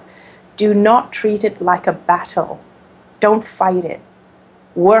something else, do not treat it like a battle. Don't fight it.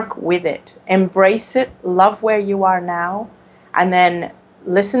 Work with it. Embrace it. Love where you are now. And then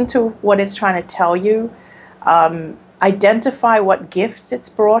listen to what it's trying to tell you. Identify what gifts it's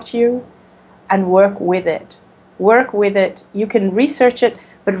brought you, and work with it. Work with it. You can research it,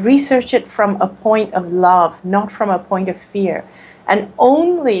 but research it from a point of love, not from a point of fear. And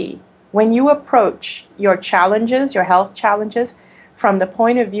only when you approach your challenges, your health challenges, from the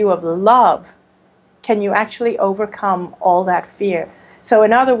point of view of love, can you actually overcome all that fear. So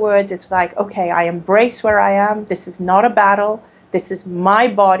in other words, it's like, okay, I embrace where I am. This is not a battle. This is my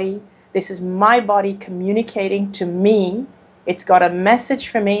body. This is my body communicating to me. It's got a message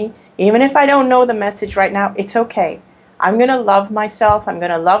for me. Even if I don't know the message right now, it's okay. I'm going to love myself. I'm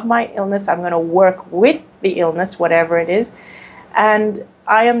going to love my illness. I'm going to work with the illness, whatever it is. And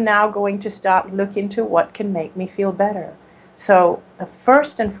I am now going to start look into what can make me feel better. So the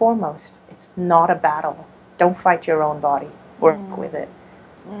first and foremost, it's not a battle. Don't fight your own body. Work with it.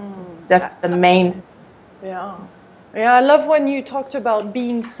 That's the main. Yeah. Yeah, I love when you talked about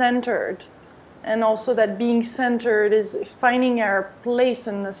being centered, and also that being centered is finding our place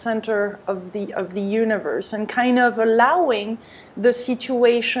in the center of the universe, and kind of allowing the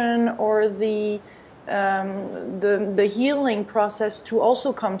situation or the healing process to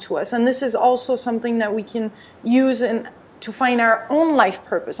also come to us. And this is also something that we can use to find our own life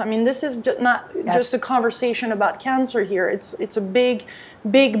purpose. I mean, this is not just a conversation about cancer here. It's a big,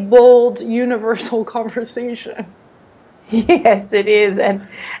 bold, universal conversation. Yes, it is. And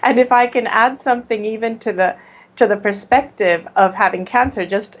if I can add something even to the perspective of having cancer,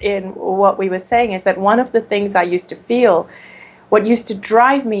 just in what we were saying, is that one of the things I used to feel, what used to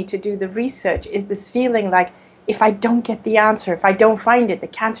drive me to do the research, is this feeling like, if I don't get the answer, if I don't find it, the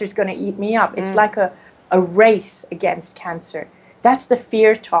cancer is going to eat me up. It's like a race against cancer. That's the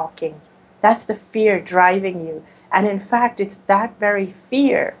fear talking. That's the fear driving you. And in fact, it's that very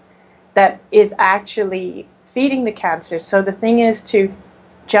fear that is actually feeding the cancer. So the thing is to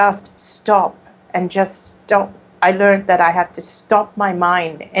just stop and just stop. I learned that I have to stop my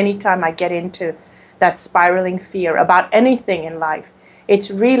mind anytime I get into that spiraling fear about anything in life.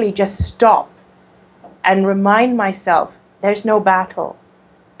 It's really just stop and remind myself there's no battle,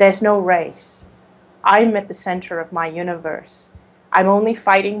 there's no race. I'm at the center of my universe. I'm only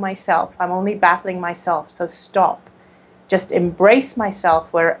fighting myself. I'm only battling myself. So stop. Just embrace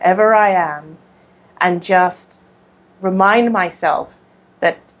myself wherever I am, and just remind myself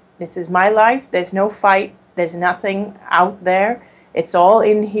that this is my life. There's no fight. There's nothing out there. It's all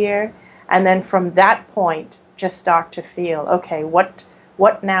in here. And then from that point, just start to feel, okay, what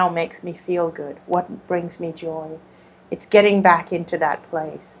now makes me feel good? What brings me joy? It's getting back into that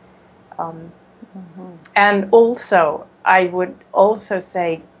place. And also, I would also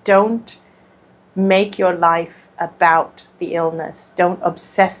say, don't make your life about the illness. Don't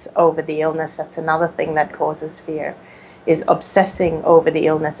obsess over the illness. That's another thing that causes fear, is obsessing over the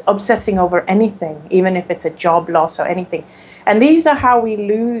illness, obsessing over anything, even if it's a job loss or anything. And these are how we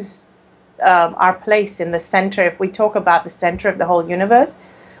lose our place in the center. If we talk about the center of the whole universe,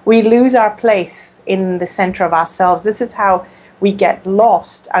 we lose our place in the center of ourselves. This is how we get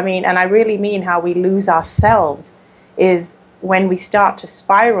lost. I mean, and I really mean how we lose ourselves, is when we start to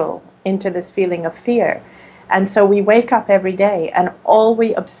spiral into this feeling of fear. And so we wake up every day and all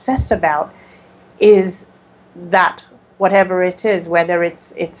we obsess about is that, whatever it is, whether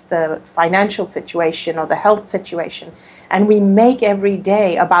it's the financial situation or the health situation, and we make every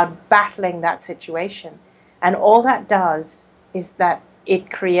day about battling that situation. And all that does is that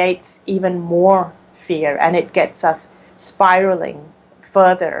it creates even more fear, and it gets us spiraling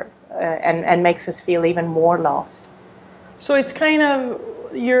further and makes us feel even more lost. So it's kind of,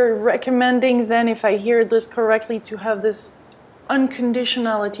 you're recommending then, if I hear this correctly, to have this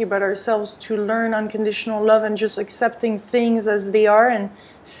unconditionality about ourselves, to learn unconditional love and just accepting things as they are and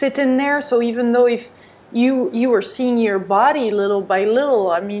sit in there. So even though if you were seeing your body little by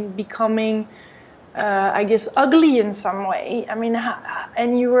little, I mean, becoming, I guess, ugly in some way, I mean,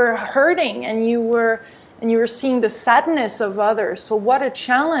 and you were hurting, and you were seeing the sadness of others. So what a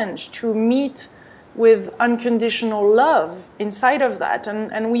challenge to meet with unconditional love inside of that.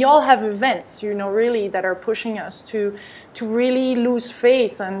 And we all have events, you know, really, that are pushing us to really lose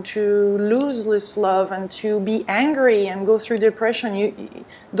faith and to lose this love and to be angry and go through depression.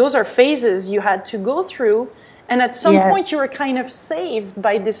 Those are phases you had to go through. And at some point you were kind of saved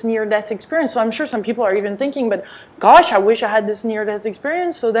by this near-death experience. So I'm sure some people are even thinking, but gosh, I wish I had this near-death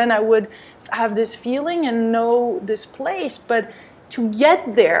experience, so then I would have this feeling and know this place. But to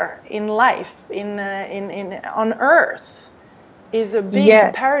get there in life, on Earth, is a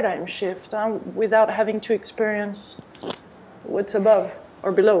big paradigm shift, without having to experience what's above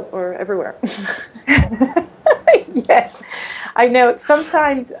or below or everywhere. Yes, I know.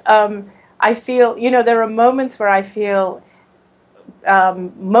 Sometimes I feel, you know, there are moments where I feel,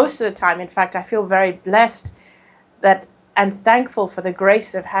 most of the time, in fact, I feel very blessed that and thankful for the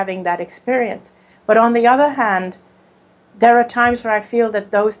grace of having that experience. But on the other hand, there are times where I feel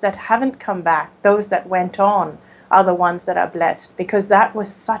that those that haven't come back, those that went on, are the ones that are blessed, because that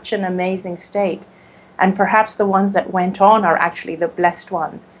was such an amazing state. And perhaps the ones that went on are actually the blessed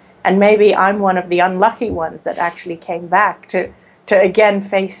ones. And maybe I'm one of the unlucky ones that actually came back to again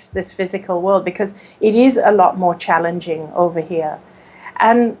face this physical world, because it is a lot more challenging over here.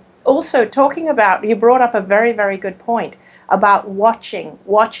 And also talking about, you brought up a very, very good point about watching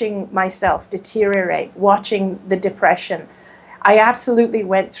myself deteriorate, watching the depression. I absolutely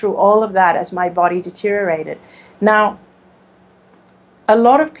went through all of that as my body deteriorated. Now, a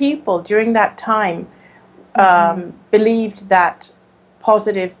lot of people during that time believed that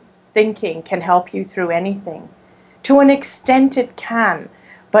positive thinking can help you through anything. To an extent it can,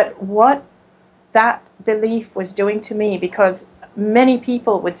 but what that belief was doing to me, because many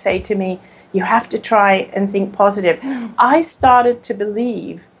people would say to me, you have to try and think positive. I started to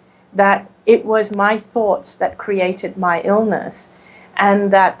believe that it was my thoughts that created my illness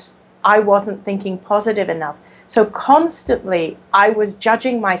and that I wasn't thinking positive enough. So constantly I was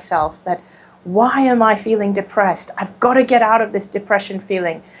judging myself that, why am I feeling depressed? I've got to get out of this depression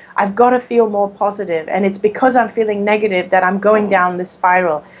feeling. I've got to feel more positive. And it's because I'm feeling negative that I'm going down this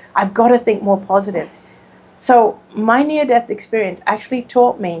spiral. I've got to think more positive. So my near-death experience actually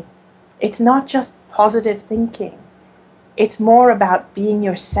taught me it's not just positive thinking. It's more about being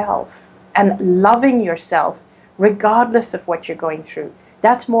yourself and loving yourself regardless of what you're going through.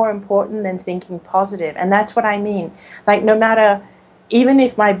 That's more important than thinking positive. And that's what I mean. Like, no matter, even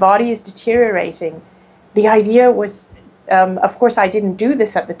if my body is deteriorating, the idea was, of course I didn't do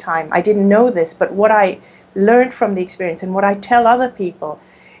this at the time. I didn't know this. But what I learned from the experience and what I tell other people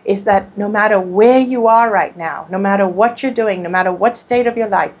is that no matter where you are right now, no matter what you're doing, no matter what state of your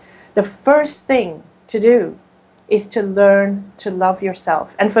life, the first thing to do is to learn to love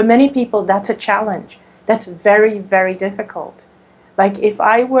yourself. And for many people, that's a challenge. That's very, very difficult. Like, if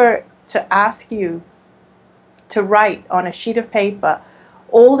I were to ask you to write on a sheet of paper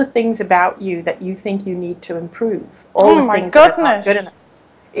all the things about you that you think you need to improve, all the things that are not good enough.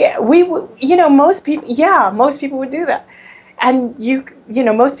 Yeah, we would, you know, most people would do that. And you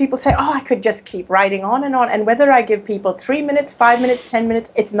know, most people say, oh, I could just keep writing on. And whether I give people 3 minutes, 5 minutes, 10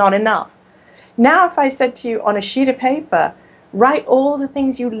 minutes, it's not enough. Now, if I said to you on a sheet of paper, write all the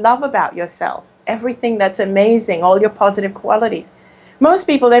things you love about yourself, everything that's amazing, all your positive qualities. Most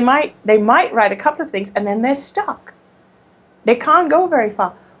people, they might write a couple of things and then they're stuck. They can't go very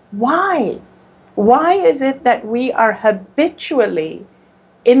far. Why? Why is it that we are habitually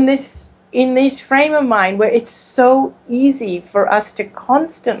in this frame of mind where it's so easy for us to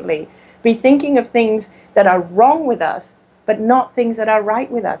constantly be thinking of things that are wrong with us, but not things that are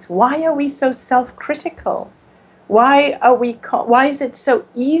right with us? Why are we so self-critical? Why is it so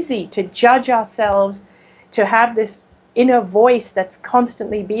easy to judge ourselves, to have this inner voice that's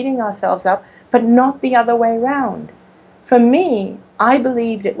constantly beating ourselves up, but not the other way around? For me, I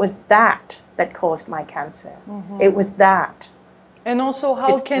believed it was that caused my cancer. It was that. And also,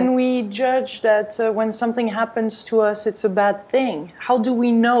 how can we judge that when something happens to us, it's a bad thing? How do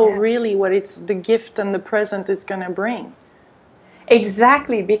we know really what it's the gift and the present it's going to bring?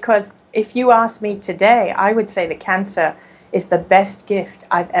 Exactly, because if you ask me today, I would say the cancer is the best gift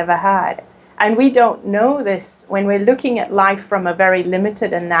I've ever had. And we don't know this when we're looking at life from a very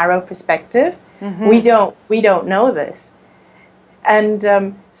limited and narrow perspective. We don't know this.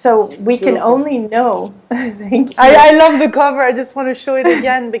 And so we can only know. Thank you. I love the cover. I just want to show it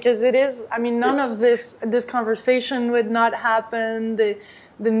again because it is, I mean, none of this conversation would not happen.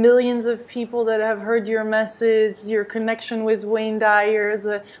 The millions of people that have heard your message, your connection with Wayne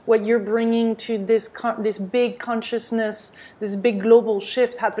Dyer, what you're bringing to this big consciousness, this big global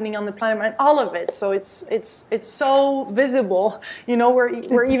shift happening on the planet, and all of it. So it's so visible. You know,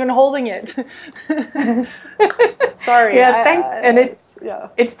 we're even holding it. Sorry.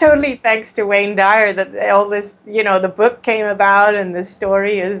 Yeah, it's totally thanks to Wayne Dyer that all this, you know, the book came about and the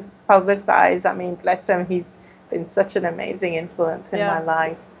story is publicized. I mean, bless him, he's been such an amazing influence in my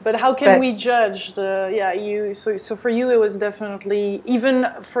life. But how can we judge so for you it was definitely, even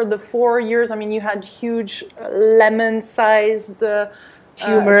for the 4 years, I mean, you had huge lemon-sized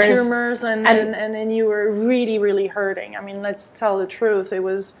tumors and then you were really, really hurting. I mean, let's tell the truth, it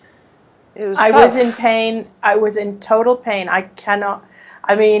was tough. I was in pain. I was in total pain. I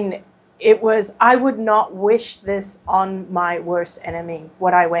would not wish this on my worst enemy,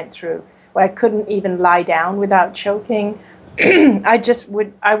 what I went through. Where I couldn't even lie down without choking.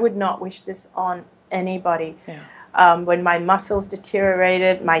 I would not wish this on anybody. Yeah. When my muscles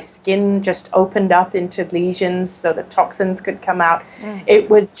deteriorated, my skin just opened up into lesions so the toxins could come out. It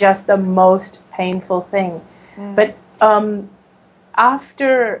was just the most painful thing. But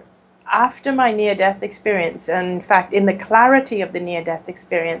after my near-death experience, and in fact in the clarity of the near-death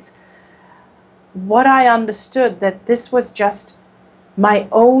experience, what I understood that this was just my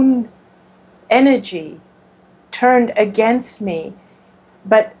own energy turned against me,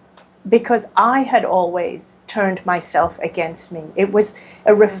 but because I had always turned myself against me. It was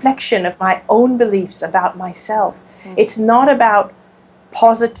a reflection of my own beliefs about myself. It's not about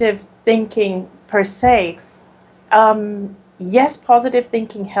positive thinking per se. Yes, positive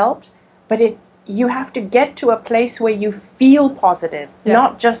thinking helps, but you have to get to a place where you feel positive,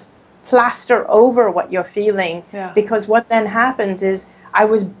 not just plaster over what you're feeling, because what then happens is I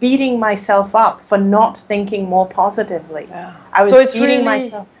was beating myself up for not thinking more positively. I was beating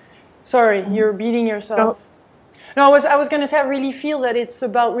myself. Sorry, you're beating yourself. No, I was going to say, I really feel that it's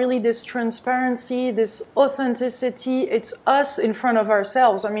about really this transparency, this authenticity. It's us in front of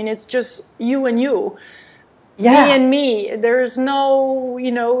ourselves. I mean, it's just you and you. Yeah. Me and me. There's no,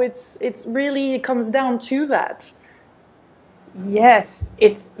 you know, it's really, it comes down to that. Yes,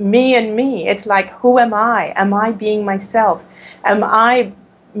 it's me and me. It's like, who am I? Am I being myself? Am I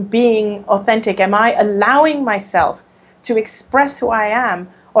being authentic? Am I allowing myself to express who I am?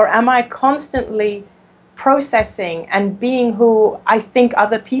 Or am I constantly processing and being who I think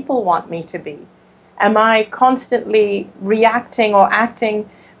other people want me to be? Am I constantly reacting or acting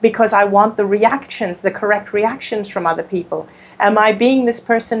because I want the reactions, the correct reactions from other people? Am I being this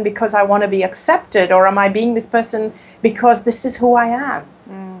person because I want to be accepted, or am I being this person because this is who I am?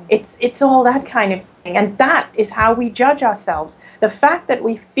 It's all that kind of thing, and that is how we judge ourselves. The fact that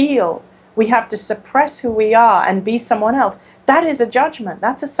we feel we have to suppress who we are and be someone else, that is a judgment.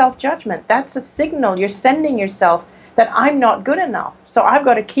 That's a self-judgment. That's a signal you're sending yourself that I'm not good enough, so I've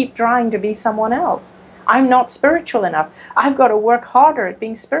got to keep trying to be someone else. I'm not spiritual enough. I've got to work harder at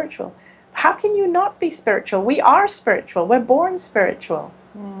being spiritual. How can you not be spiritual? We are spiritual. We're born spiritual.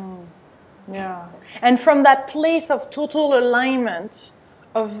 Yeah. And from that place of total alignment,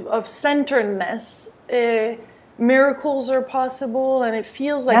 of centeredness, miracles are possible, and it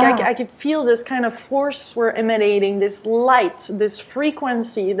feels like I could feel this kind of force we're emanating, this light, this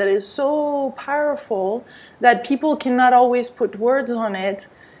frequency that is so powerful that people cannot always put words on it,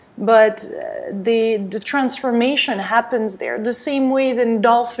 but the transformation happens there. The same way that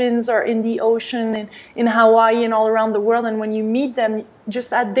dolphins are in the ocean in Hawaii and all around the world, and when you meet them,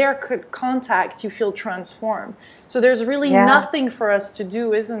 just at their contact, you feel transformed. So there's really nothing for us to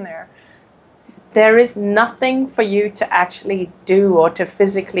do, isn't there? There is nothing for you to actually do or to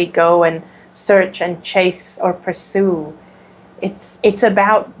physically go and search and chase or pursue. It's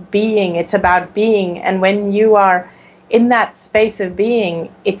about being. It's about being. And when you are in that space of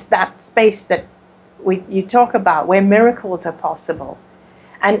being, it's that space that you talk about where miracles are possible.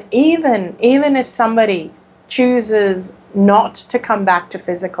 And even if somebody chooses not to come back to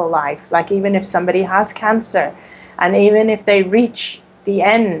physical life, like even if somebody has cancer, and even if they reach the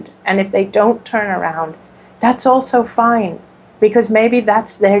end, and if they don't turn around, that's also fine, because maybe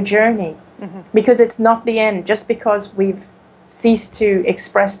that's their journey. Because it's not the end. Just because we've ceased to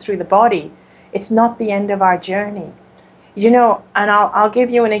express through the body, it's not the end of our journey. You know, and I'll give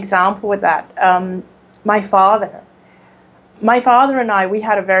you an example with that. My father and I, we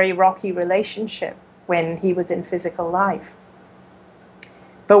had a very rocky relationship when he was in physical life.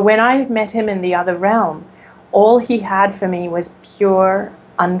 But when I met him in the other realm, all he had for me was pure,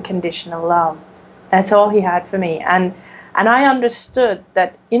 unconditional love. That's all he had for me. And I understood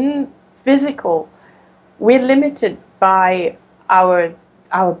that in physical, we're limited by our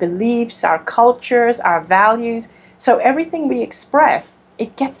beliefs, our cultures, our values. So everything we express,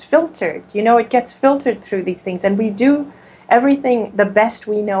 it gets filtered. You know, it gets filtered through these things. And we do everything the best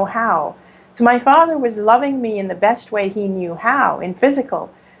we know how. So my father was loving me in the best way he knew how, in physical.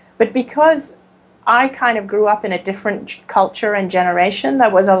 But because I kind of grew up in a different culture and generation, there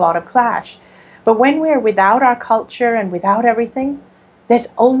was a lot of clash. But when we're without our culture and without everything,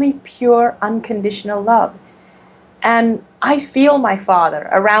 there's only pure, unconditional love. And I feel my father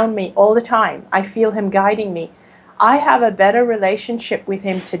around me all the time. I feel him guiding me. I have a better relationship with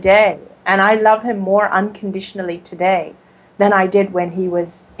him today, and I love him more unconditionally today than I did when he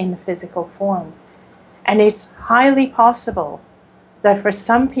was in the physical form. And it's highly possible that for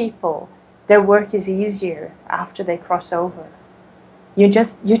some people, their work is easier after they cross over. You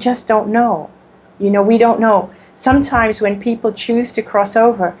just don't know. You know, we don't know. Sometimes when people choose to cross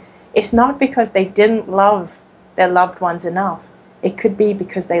over, it's not because they didn't love their loved ones enough. It could be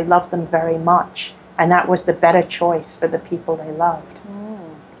because they loved them very much, and that was the better choice for the people they loved.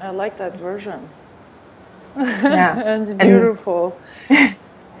 I like that version. Yeah. It's beautiful.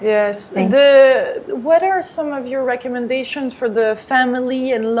 Yes. What are some of your recommendations for the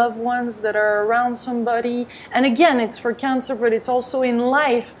family and loved ones that are around somebody? And again, it's for cancer, but it's also in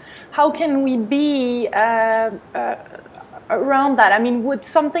life. How can we be around that? I mean, would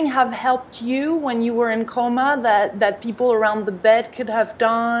something have helped you when you were in coma that people around the bed could have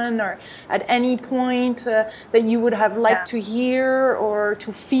done, or at any point that you would have liked to hear or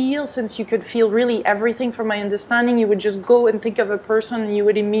to feel, since you could feel really everything? From my understanding, you would just go and think of a person and you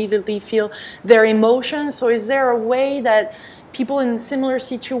would immediately feel their emotions. So is there a way that people in similar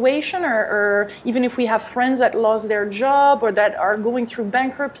situation, or even if we have friends that lost their job or that are going through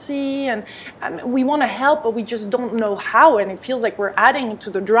bankruptcy, and we want to help, but we just don't know how, and it feels like we're adding to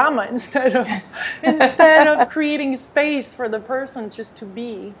the drama instead of creating space for the person just to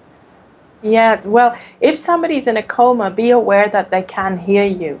be. Yeah, well, if somebody's in a coma, be aware that they can hear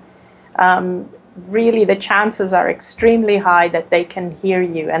you. Really, the chances are extremely high that they can hear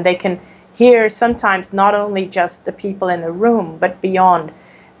you, and they can hear sometimes not only just the people in the room, but beyond.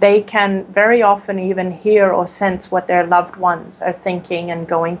 They can very often even hear or sense what their loved ones are thinking and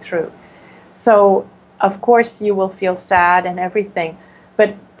going through. So, of course, you will feel sad and everything,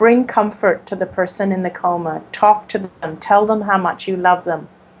 but bring comfort to the person in the coma. Talk to them. Tell them how much you love them.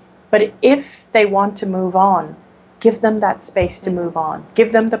 But if they want to move on, give them that space to move on.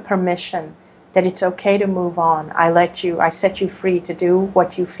 Give them the permission that it's okay to move on. I set you free to do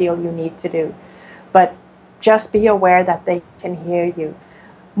what you feel you need to do. But just be aware that they can hear you.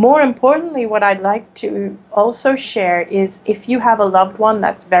 More importantly, what I'd like to also share is if you have a loved one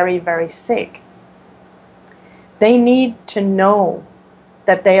that's very, very sick, they need to know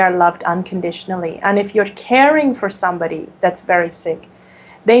that they are loved unconditionally. And if you're caring for somebody that's very sick,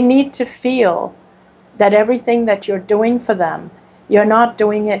 they need to feel that everything that you're doing for them, you're not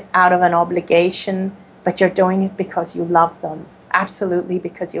doing it out of an obligation, but you're doing it because you love them. Absolutely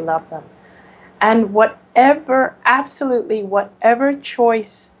because you love them. And absolutely whatever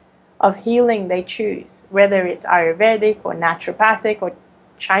choice of healing they choose, whether it's Ayurvedic or naturopathic or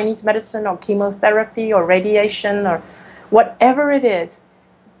Chinese medicine or chemotherapy or radiation or whatever it is,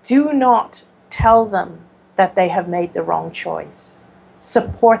 do not tell them that they have made the wrong choice.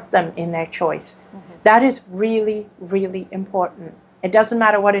 Support them in their choice. That is really, really important. It doesn't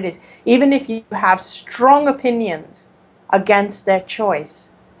matter what it is. Even if you have strong opinions against their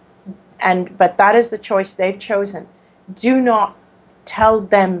choice, but that is the choice they've chosen, do not tell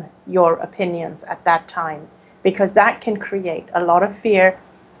them your opinions at that time, because that can create a lot of fear,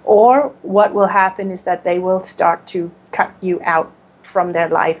 or what will happen is that they will start to cut you out from their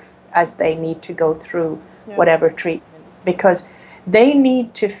life as they need to go through whatever treatment, because they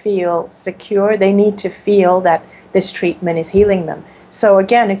need to feel secure. They need to feel that this treatment is healing them. So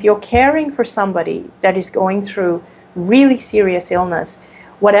again, if you're caring for somebody that is going through really serious illness,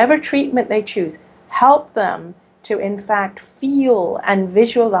 whatever treatment they choose, help them to in fact feel and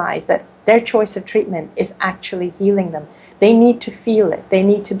visualize that their choice of treatment is actually healing them. They need to feel it. They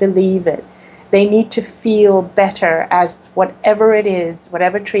need to believe it. They need to feel better as whatever it is,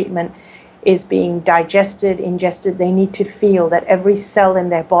 whatever treatment is being digested, ingested, they need to feel that every cell in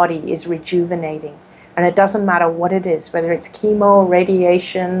their body is rejuvenating. And it doesn't matter what it is, whether it's chemo,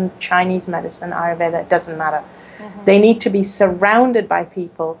 radiation, Chinese medicine, Ayurveda, it doesn't matter. They need to be surrounded by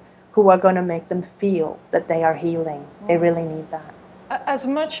people who are going to make them feel that they are healing. They really need that. As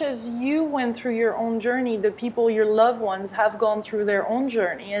much as you went through your own journey, the people, your loved ones, have gone through their own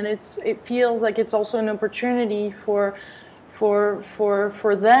journey. And it feels like it's also an opportunity for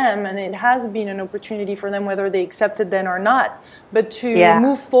them, and it has been an opportunity for them, whether they accept it then or not, but to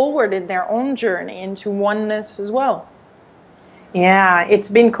move forward in their own journey into oneness as well. Yeah, it's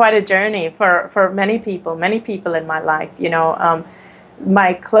been quite a journey for many people in my life. You know,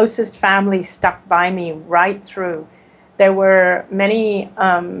 my closest family stuck by me right through. There were many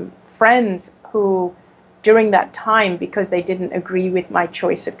friends who, during that time, because they didn't agree with my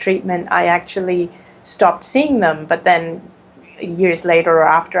choice of treatment, I actually stopped seeing them, but then years later or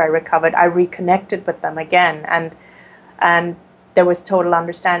after I recovered, I reconnected with them again, and there was total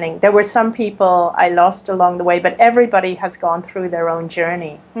understanding. There were some people I lost along the way, but everybody has gone through their own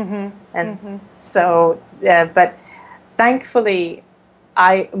journey. So, but thankfully,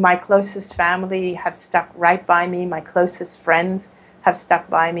 my closest family have stuck right by me. My closest friends have stuck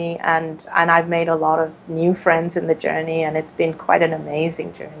by me, and I've made a lot of new friends in the journey, and it's been quite an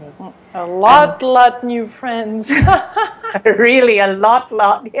amazing journey. A lot new friends. Really, a lot,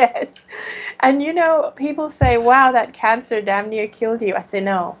 yes. And you know, people say, wow, that cancer damn near killed you. I say,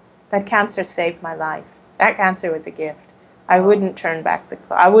 no, that cancer saved my life. That cancer was a gift. I wouldn't turn back the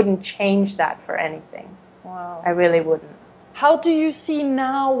clock. I wouldn't change that for anything. Wow. I really wouldn't. How do you see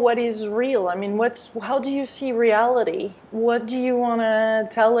now what is real? I mean, how do you see reality? What do you want to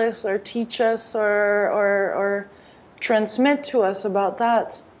tell us or teach us or transmit to us about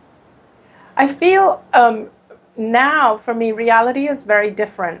that? I feel now, for me, reality is very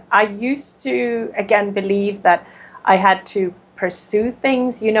different. I used to, again, believe that I had to pursue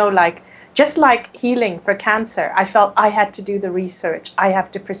things, you know, like, just like healing for cancer. I felt I had to do the research. I have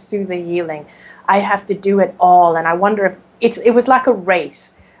to pursue the healing. I have to do it all. And I wonder if it was like a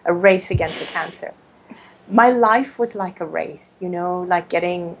race against the cancer. my life was like a race, you know, like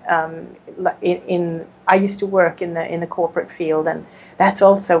getting I used to work in the corporate field, and that's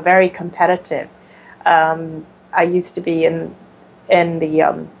also very competitive. I used to be in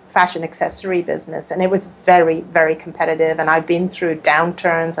the fashion accessory business, and it was very, very competitive, and I've been through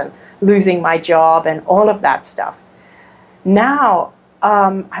downturns and losing my job and all of that stuff. Now,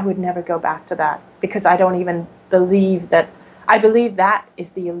 I would never go back to that, because I don't even believe that. I believe that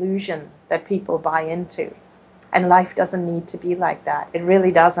is the illusion that people buy into. And life doesn't need to be like that. It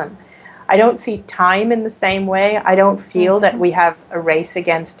really doesn't. I don't see time in the same way. I don't feel that we have a race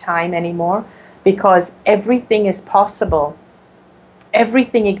against time anymore, because everything is possible.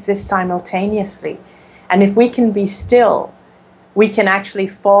 Everything exists simultaneously. And if we can be still, we can actually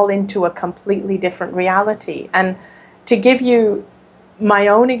fall into a completely different reality. And to give you my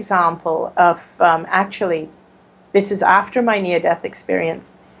own example of actually, this is after my near-death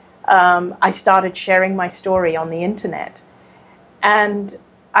experience, I started sharing my story on the internet. And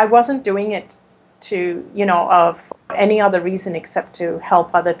I wasn't doing it to, you know, for any other reason except to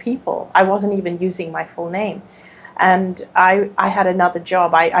help other people. I wasn't even using my full name. And I had another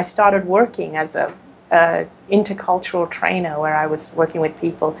job. I started working as a intercultural trainer, where I was working with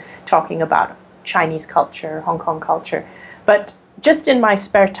people talking about Chinese culture, Hong Kong culture. But just in my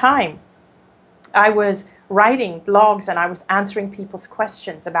spare time, I was writing blogs, and I was answering people's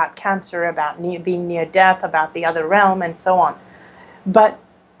questions about cancer, about being near death, about the other realm, and so on. But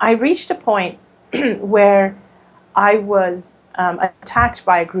I reached a point where I was attacked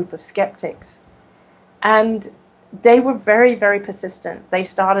by a group of skeptics. And they were very, very persistent. They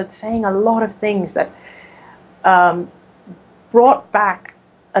started saying a lot of things that brought back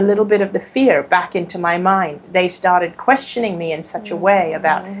a little bit of the fear back into my mind. They started questioning me in such a way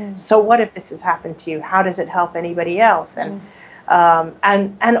about, so what if this has happened to you? How does it help anybody else? And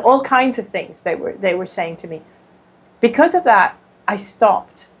all kinds of things they were saying to me. Because of that, I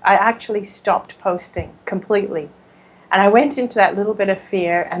stopped. I actually stopped posting completely. And I went into that little bit of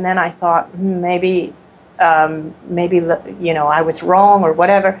fear, and then I thought, maybe, you know, I was wrong or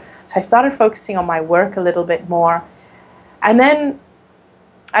whatever. So I started focusing on my work a little bit more. And then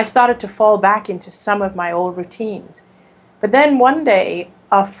I started to fall back into some of my old routines. But then one day,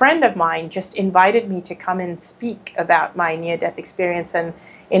 a friend of mine just invited me to come and speak about my near-death experience and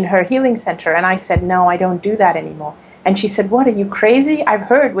in her healing center. And I said, no, I don't do that anymore. And she said, what, are you crazy? I've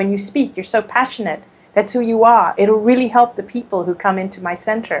heard when you speak, you're so passionate. That's who you are. It'll really help the people who come into my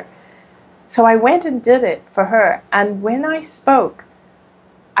center. So I went and did it for her. And when I spoke,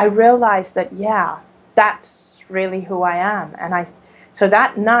 I realized that, yeah, that's really who I am. And so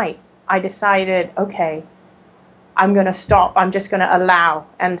that night, I decided, okay, I'm going to stop. I'm just going to allow.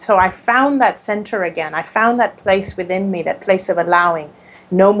 And so I found that center again. I found that place within me, that place of allowing.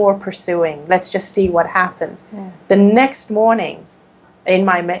 No more pursuing. Let's just see what happens. Yeah. The next morning, in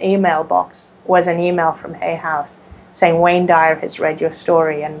my email box, was an email from Hay House saying, Wayne Dyer has read your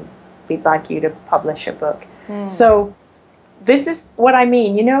story and we'd like you to publish a book. So this is what I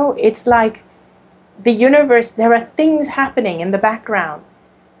mean. You know, it's like the universe, there are things happening in the background,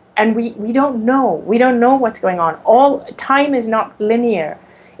 and we don't know. We don't know what's going on. All time is not linear.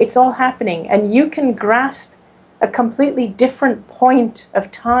 It's all happening, and you can grasp a completely different point of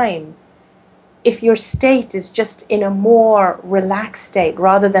time if your state is just in a more relaxed state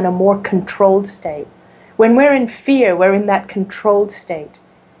rather than a more controlled state. When we're in fear, we're in that controlled state.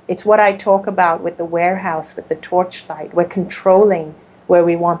 It's what I talk about with the warehouse, with the torchlight. We're controlling where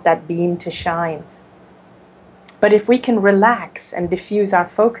we want that beam to shine. But if we can relax and diffuse our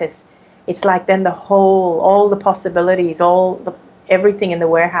focus, it's like then all the possibilities, everything in the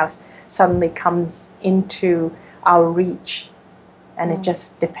warehouse suddenly comes into our reach. And it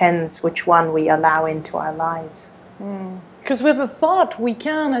just depends which one we allow into our lives. Because with a thought, we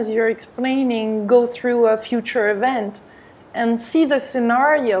can, as you're explaining, go through a future event and see the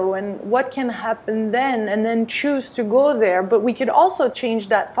scenario and what can happen then, and then choose to go there. But we could also change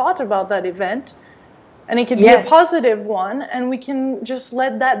that thought about that event, and it could be a positive one, and we can just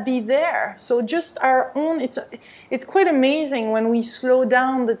let that be there. So just our own, it's quite amazing when we slow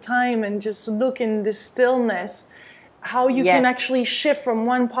down the time and just look in this stillness, how you can actually shift from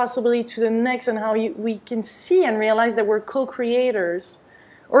one possibility to the next, and how we can see and realize that we're co-creators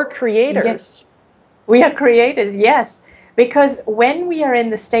or creators. Yes. We are creators, yes. Because when we are in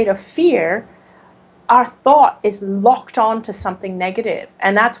the state of fear, our thought is locked on to something negative,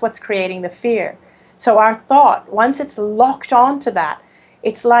 and that's what's creating the fear. So our thought, once it's locked on to that,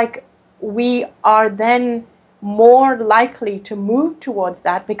 it's like we are then more likely to move towards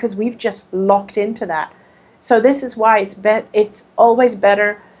that because we've just locked into that. So this is why it's always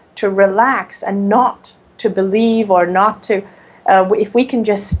better to relax and not to believe or not to, if we can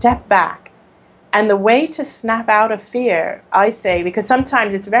just step back. And the way to snap out of fear, I say, because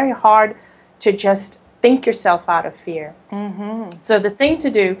sometimes it's very hard to just think yourself out of fear. So the thing to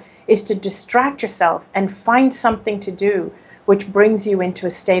do is to distract yourself and find something to do which brings you into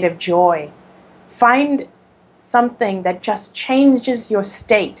a state of joy. Find something that just changes your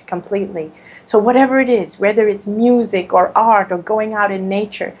state completely. So whatever it is, whether it's music or art or going out in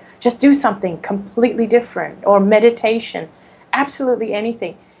nature, just do something completely different, or meditation, absolutely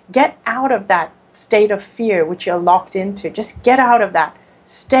anything. Get out of that state of fear which you're locked into. Just get out of that.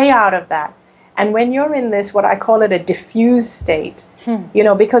 Stay out of that. And when you're in this, what I call it, a diffused state, you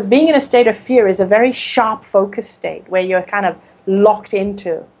know, because being in a state of fear is a very sharp focused state where you're kind of locked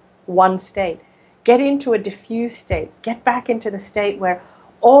into one state. Get into a diffused state. Get back into the state where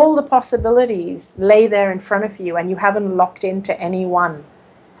all the possibilities lay there in front of you and you haven't locked into any one.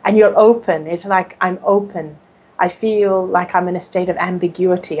 And you're open. It's like, I'm open. I feel like I'm in a state of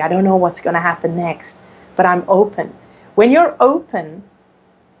ambiguity. I don't know what's going to happen next, but I'm open. When you're open,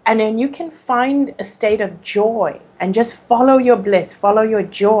 and then you can find a state of joy and just follow your bliss, follow your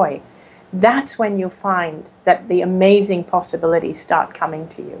joy, that's when you find that the amazing possibilities start coming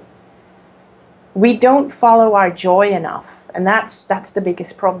to you. We don't follow our joy enough, and that's the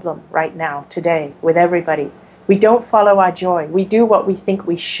biggest problem right now, today, with everybody. We don't follow our joy. We do what we think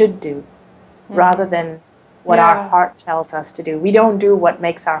we should do, rather than what our heart tells us to do. We don't do what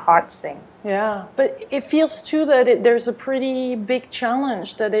makes our heart sing. Yeah, but it feels too that there's a pretty big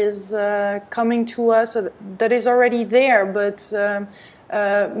challenge that is coming to us, that is already there, but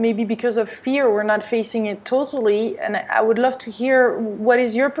maybe because of fear we're not facing it totally. And I would love to hear, what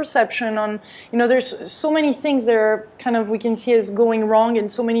is your perception on, you know, there's so many things that are kind of, we can see as going wrong in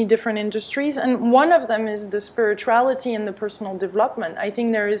so many different industries, and one of them is the spirituality and the personal development. I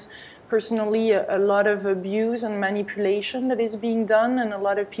think there is personally a lot of abuse and manipulation that is being done, and a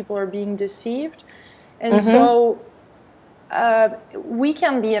lot of people are being deceived. And so we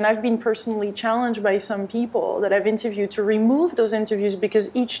can be, and I've been personally challenged by some people that I've interviewed to remove those interviews,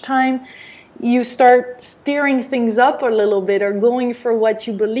 because each time you start stirring things up a little bit or going for what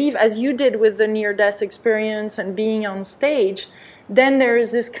you believe, as you did with the near-death experience and being on stage, then there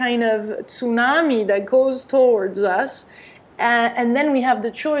is this kind of tsunami that goes towards us. And then we have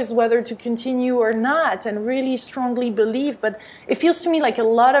the choice whether to continue or not, and really strongly believe. But it feels to me like a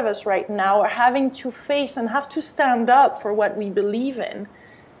lot of us right now are having to face and have to stand up for what we believe in,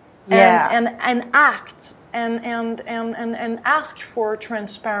 and act and ask for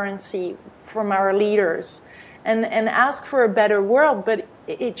transparency from our leaders, and ask for a better world. But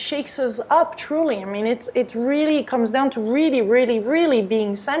it shakes us up, truly. I mean, it really comes down to really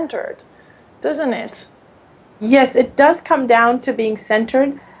being centered, doesn't it? Yes, it does come down to being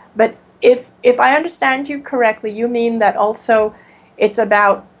centered, but if I understand you correctly, you mean that also it's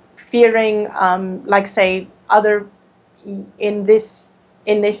about fearing, like, say, other in this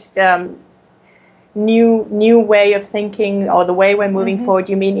new way of thinking, or the way we're moving forward.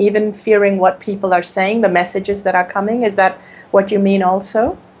 You mean even fearing what people are saying, the messages that are coming? Is that what you mean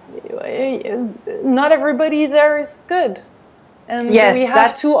also? Not everybody there is good. And yes, we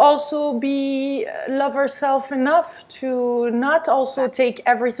have to also love ourselves enough to not also take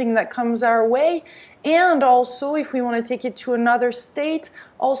everything that comes our way, and also, if we want to take it to another state,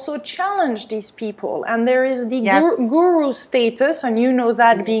 also challenge these people. And there is the guru status, and you know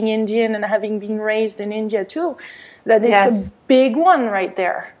that, being Indian and having been raised in India too, that it's a big one right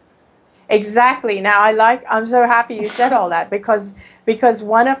there. Exactly. Now I'm so happy you said all that, because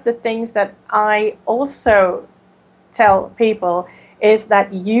one of the things that I also tell people is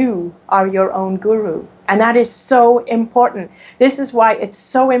that you are your own guru, and that is so important. This is why it's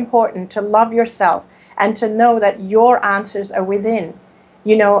so important to love yourself and to know that your answers are within.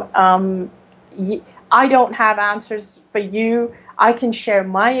 You know, I don't have answers for you. I can share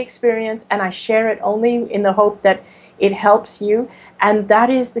my experience, and I share it only in the hope that it helps you, and that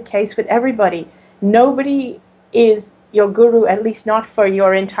is the case with everybody. Nobody is your guru, at least not for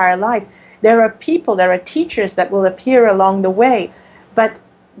your entire life. There are people, there are teachers that will appear along the way, but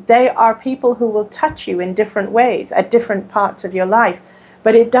they are people who will touch you in different ways at different parts of your life.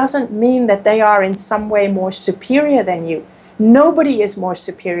 But it doesn't mean that they are in some way more superior than you. Nobody is more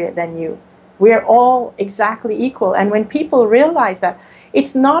superior than you. We're all exactly equal. And when people realize that,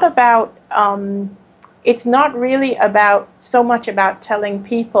 it's not about, it's not really about so much about telling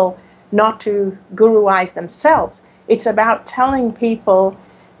people not to guruize themselves. It's about telling people,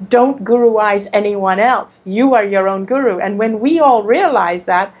 don't guruize anyone else. You are your own guru. And when we all realize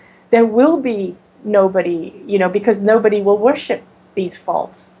that, there will be nobody, you know, because nobody will worship these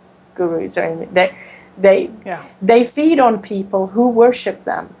false gurus. Or They feed on people who worship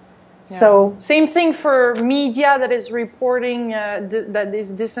them. Yeah. So same thing for media that is reporting that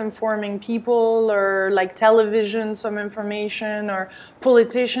is disinforming people, or like television, some information, or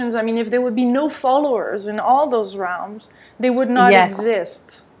politicians. I mean, if there would be no followers in all those realms, they would not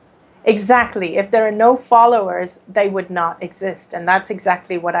exist. Exactly. If there are no followers, they would not exist, and that's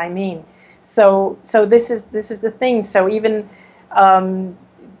exactly what I mean. So this is the thing. So even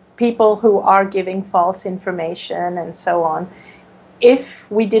people who are giving false information and so on, if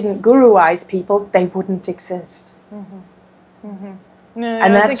we didn't guruize people, they wouldn't exist. Mm-hmm. Mm-hmm. Yeah,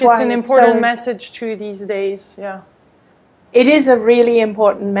 and I that's think it's why an important message too these days. Yeah, it is a really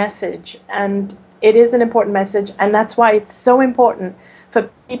important message, and it is an important message, and that's why it's so important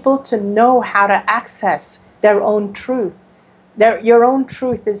for people to know how to access their own truth. Your own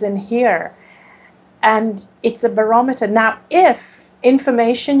truth is in here, and it's a barometer. Now, if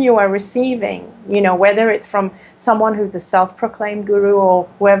information you are receiving, you know, whether it's from someone who's a self-proclaimed guru or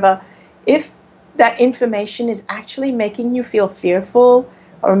whoever, if that information is actually making you feel fearful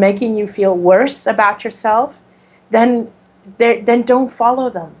or making you feel worse about yourself, then don't follow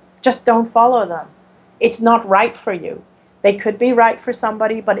them. Just don't follow them. It's not right for you. They could be right for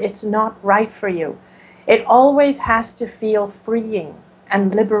somebody, but it's not right for you. It always has to feel freeing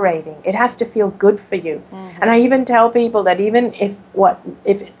and liberating. It has to feel good for you. Mm-hmm. And I even tell people that even if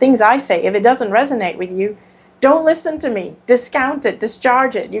things I say, if it doesn't resonate with you, don't listen to me. Discount it,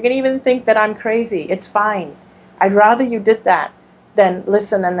 discharge it. You can even think that I'm crazy. It's fine. I'd rather you did that than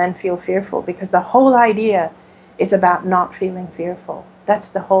listen and then feel fearful, because the whole idea is about not feeling fearful. That's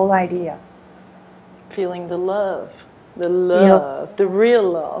the whole idea. Feeling the love. The love. The real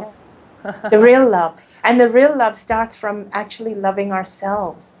love. The real love. And the real love starts from actually loving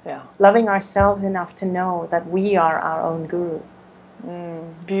ourselves. Yeah. Loving ourselves enough to know that we are our own guru.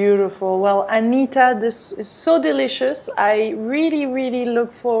 Beautiful. Well, Anita, this is so delicious. I really, really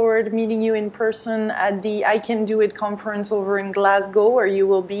look forward to meeting you in person at the I Can Do It conference over in Glasgow, where you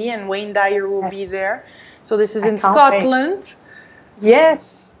will be, and Wayne Dyer will be there. So this is in Scotland.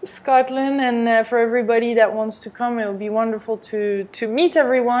 Yes. Scotland, and for everybody that wants to come, it would be wonderful to meet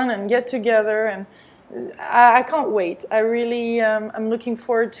everyone and get together, and I can't wait. I really I'm looking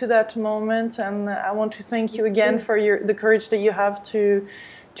forward to that moment, and I want to thank you again for the courage that you have to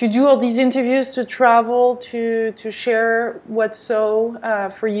do all these interviews, to travel, to share what's so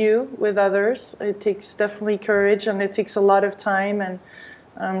for you with others. It takes definitely courage, and it takes a lot of time,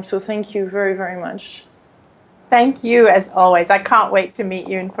 and so thank you very, very much. Thank you, as always. I can't wait to meet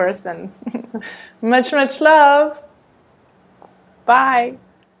you in person. Much, much love. Bye.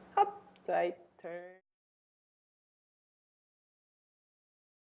 Hop, tight.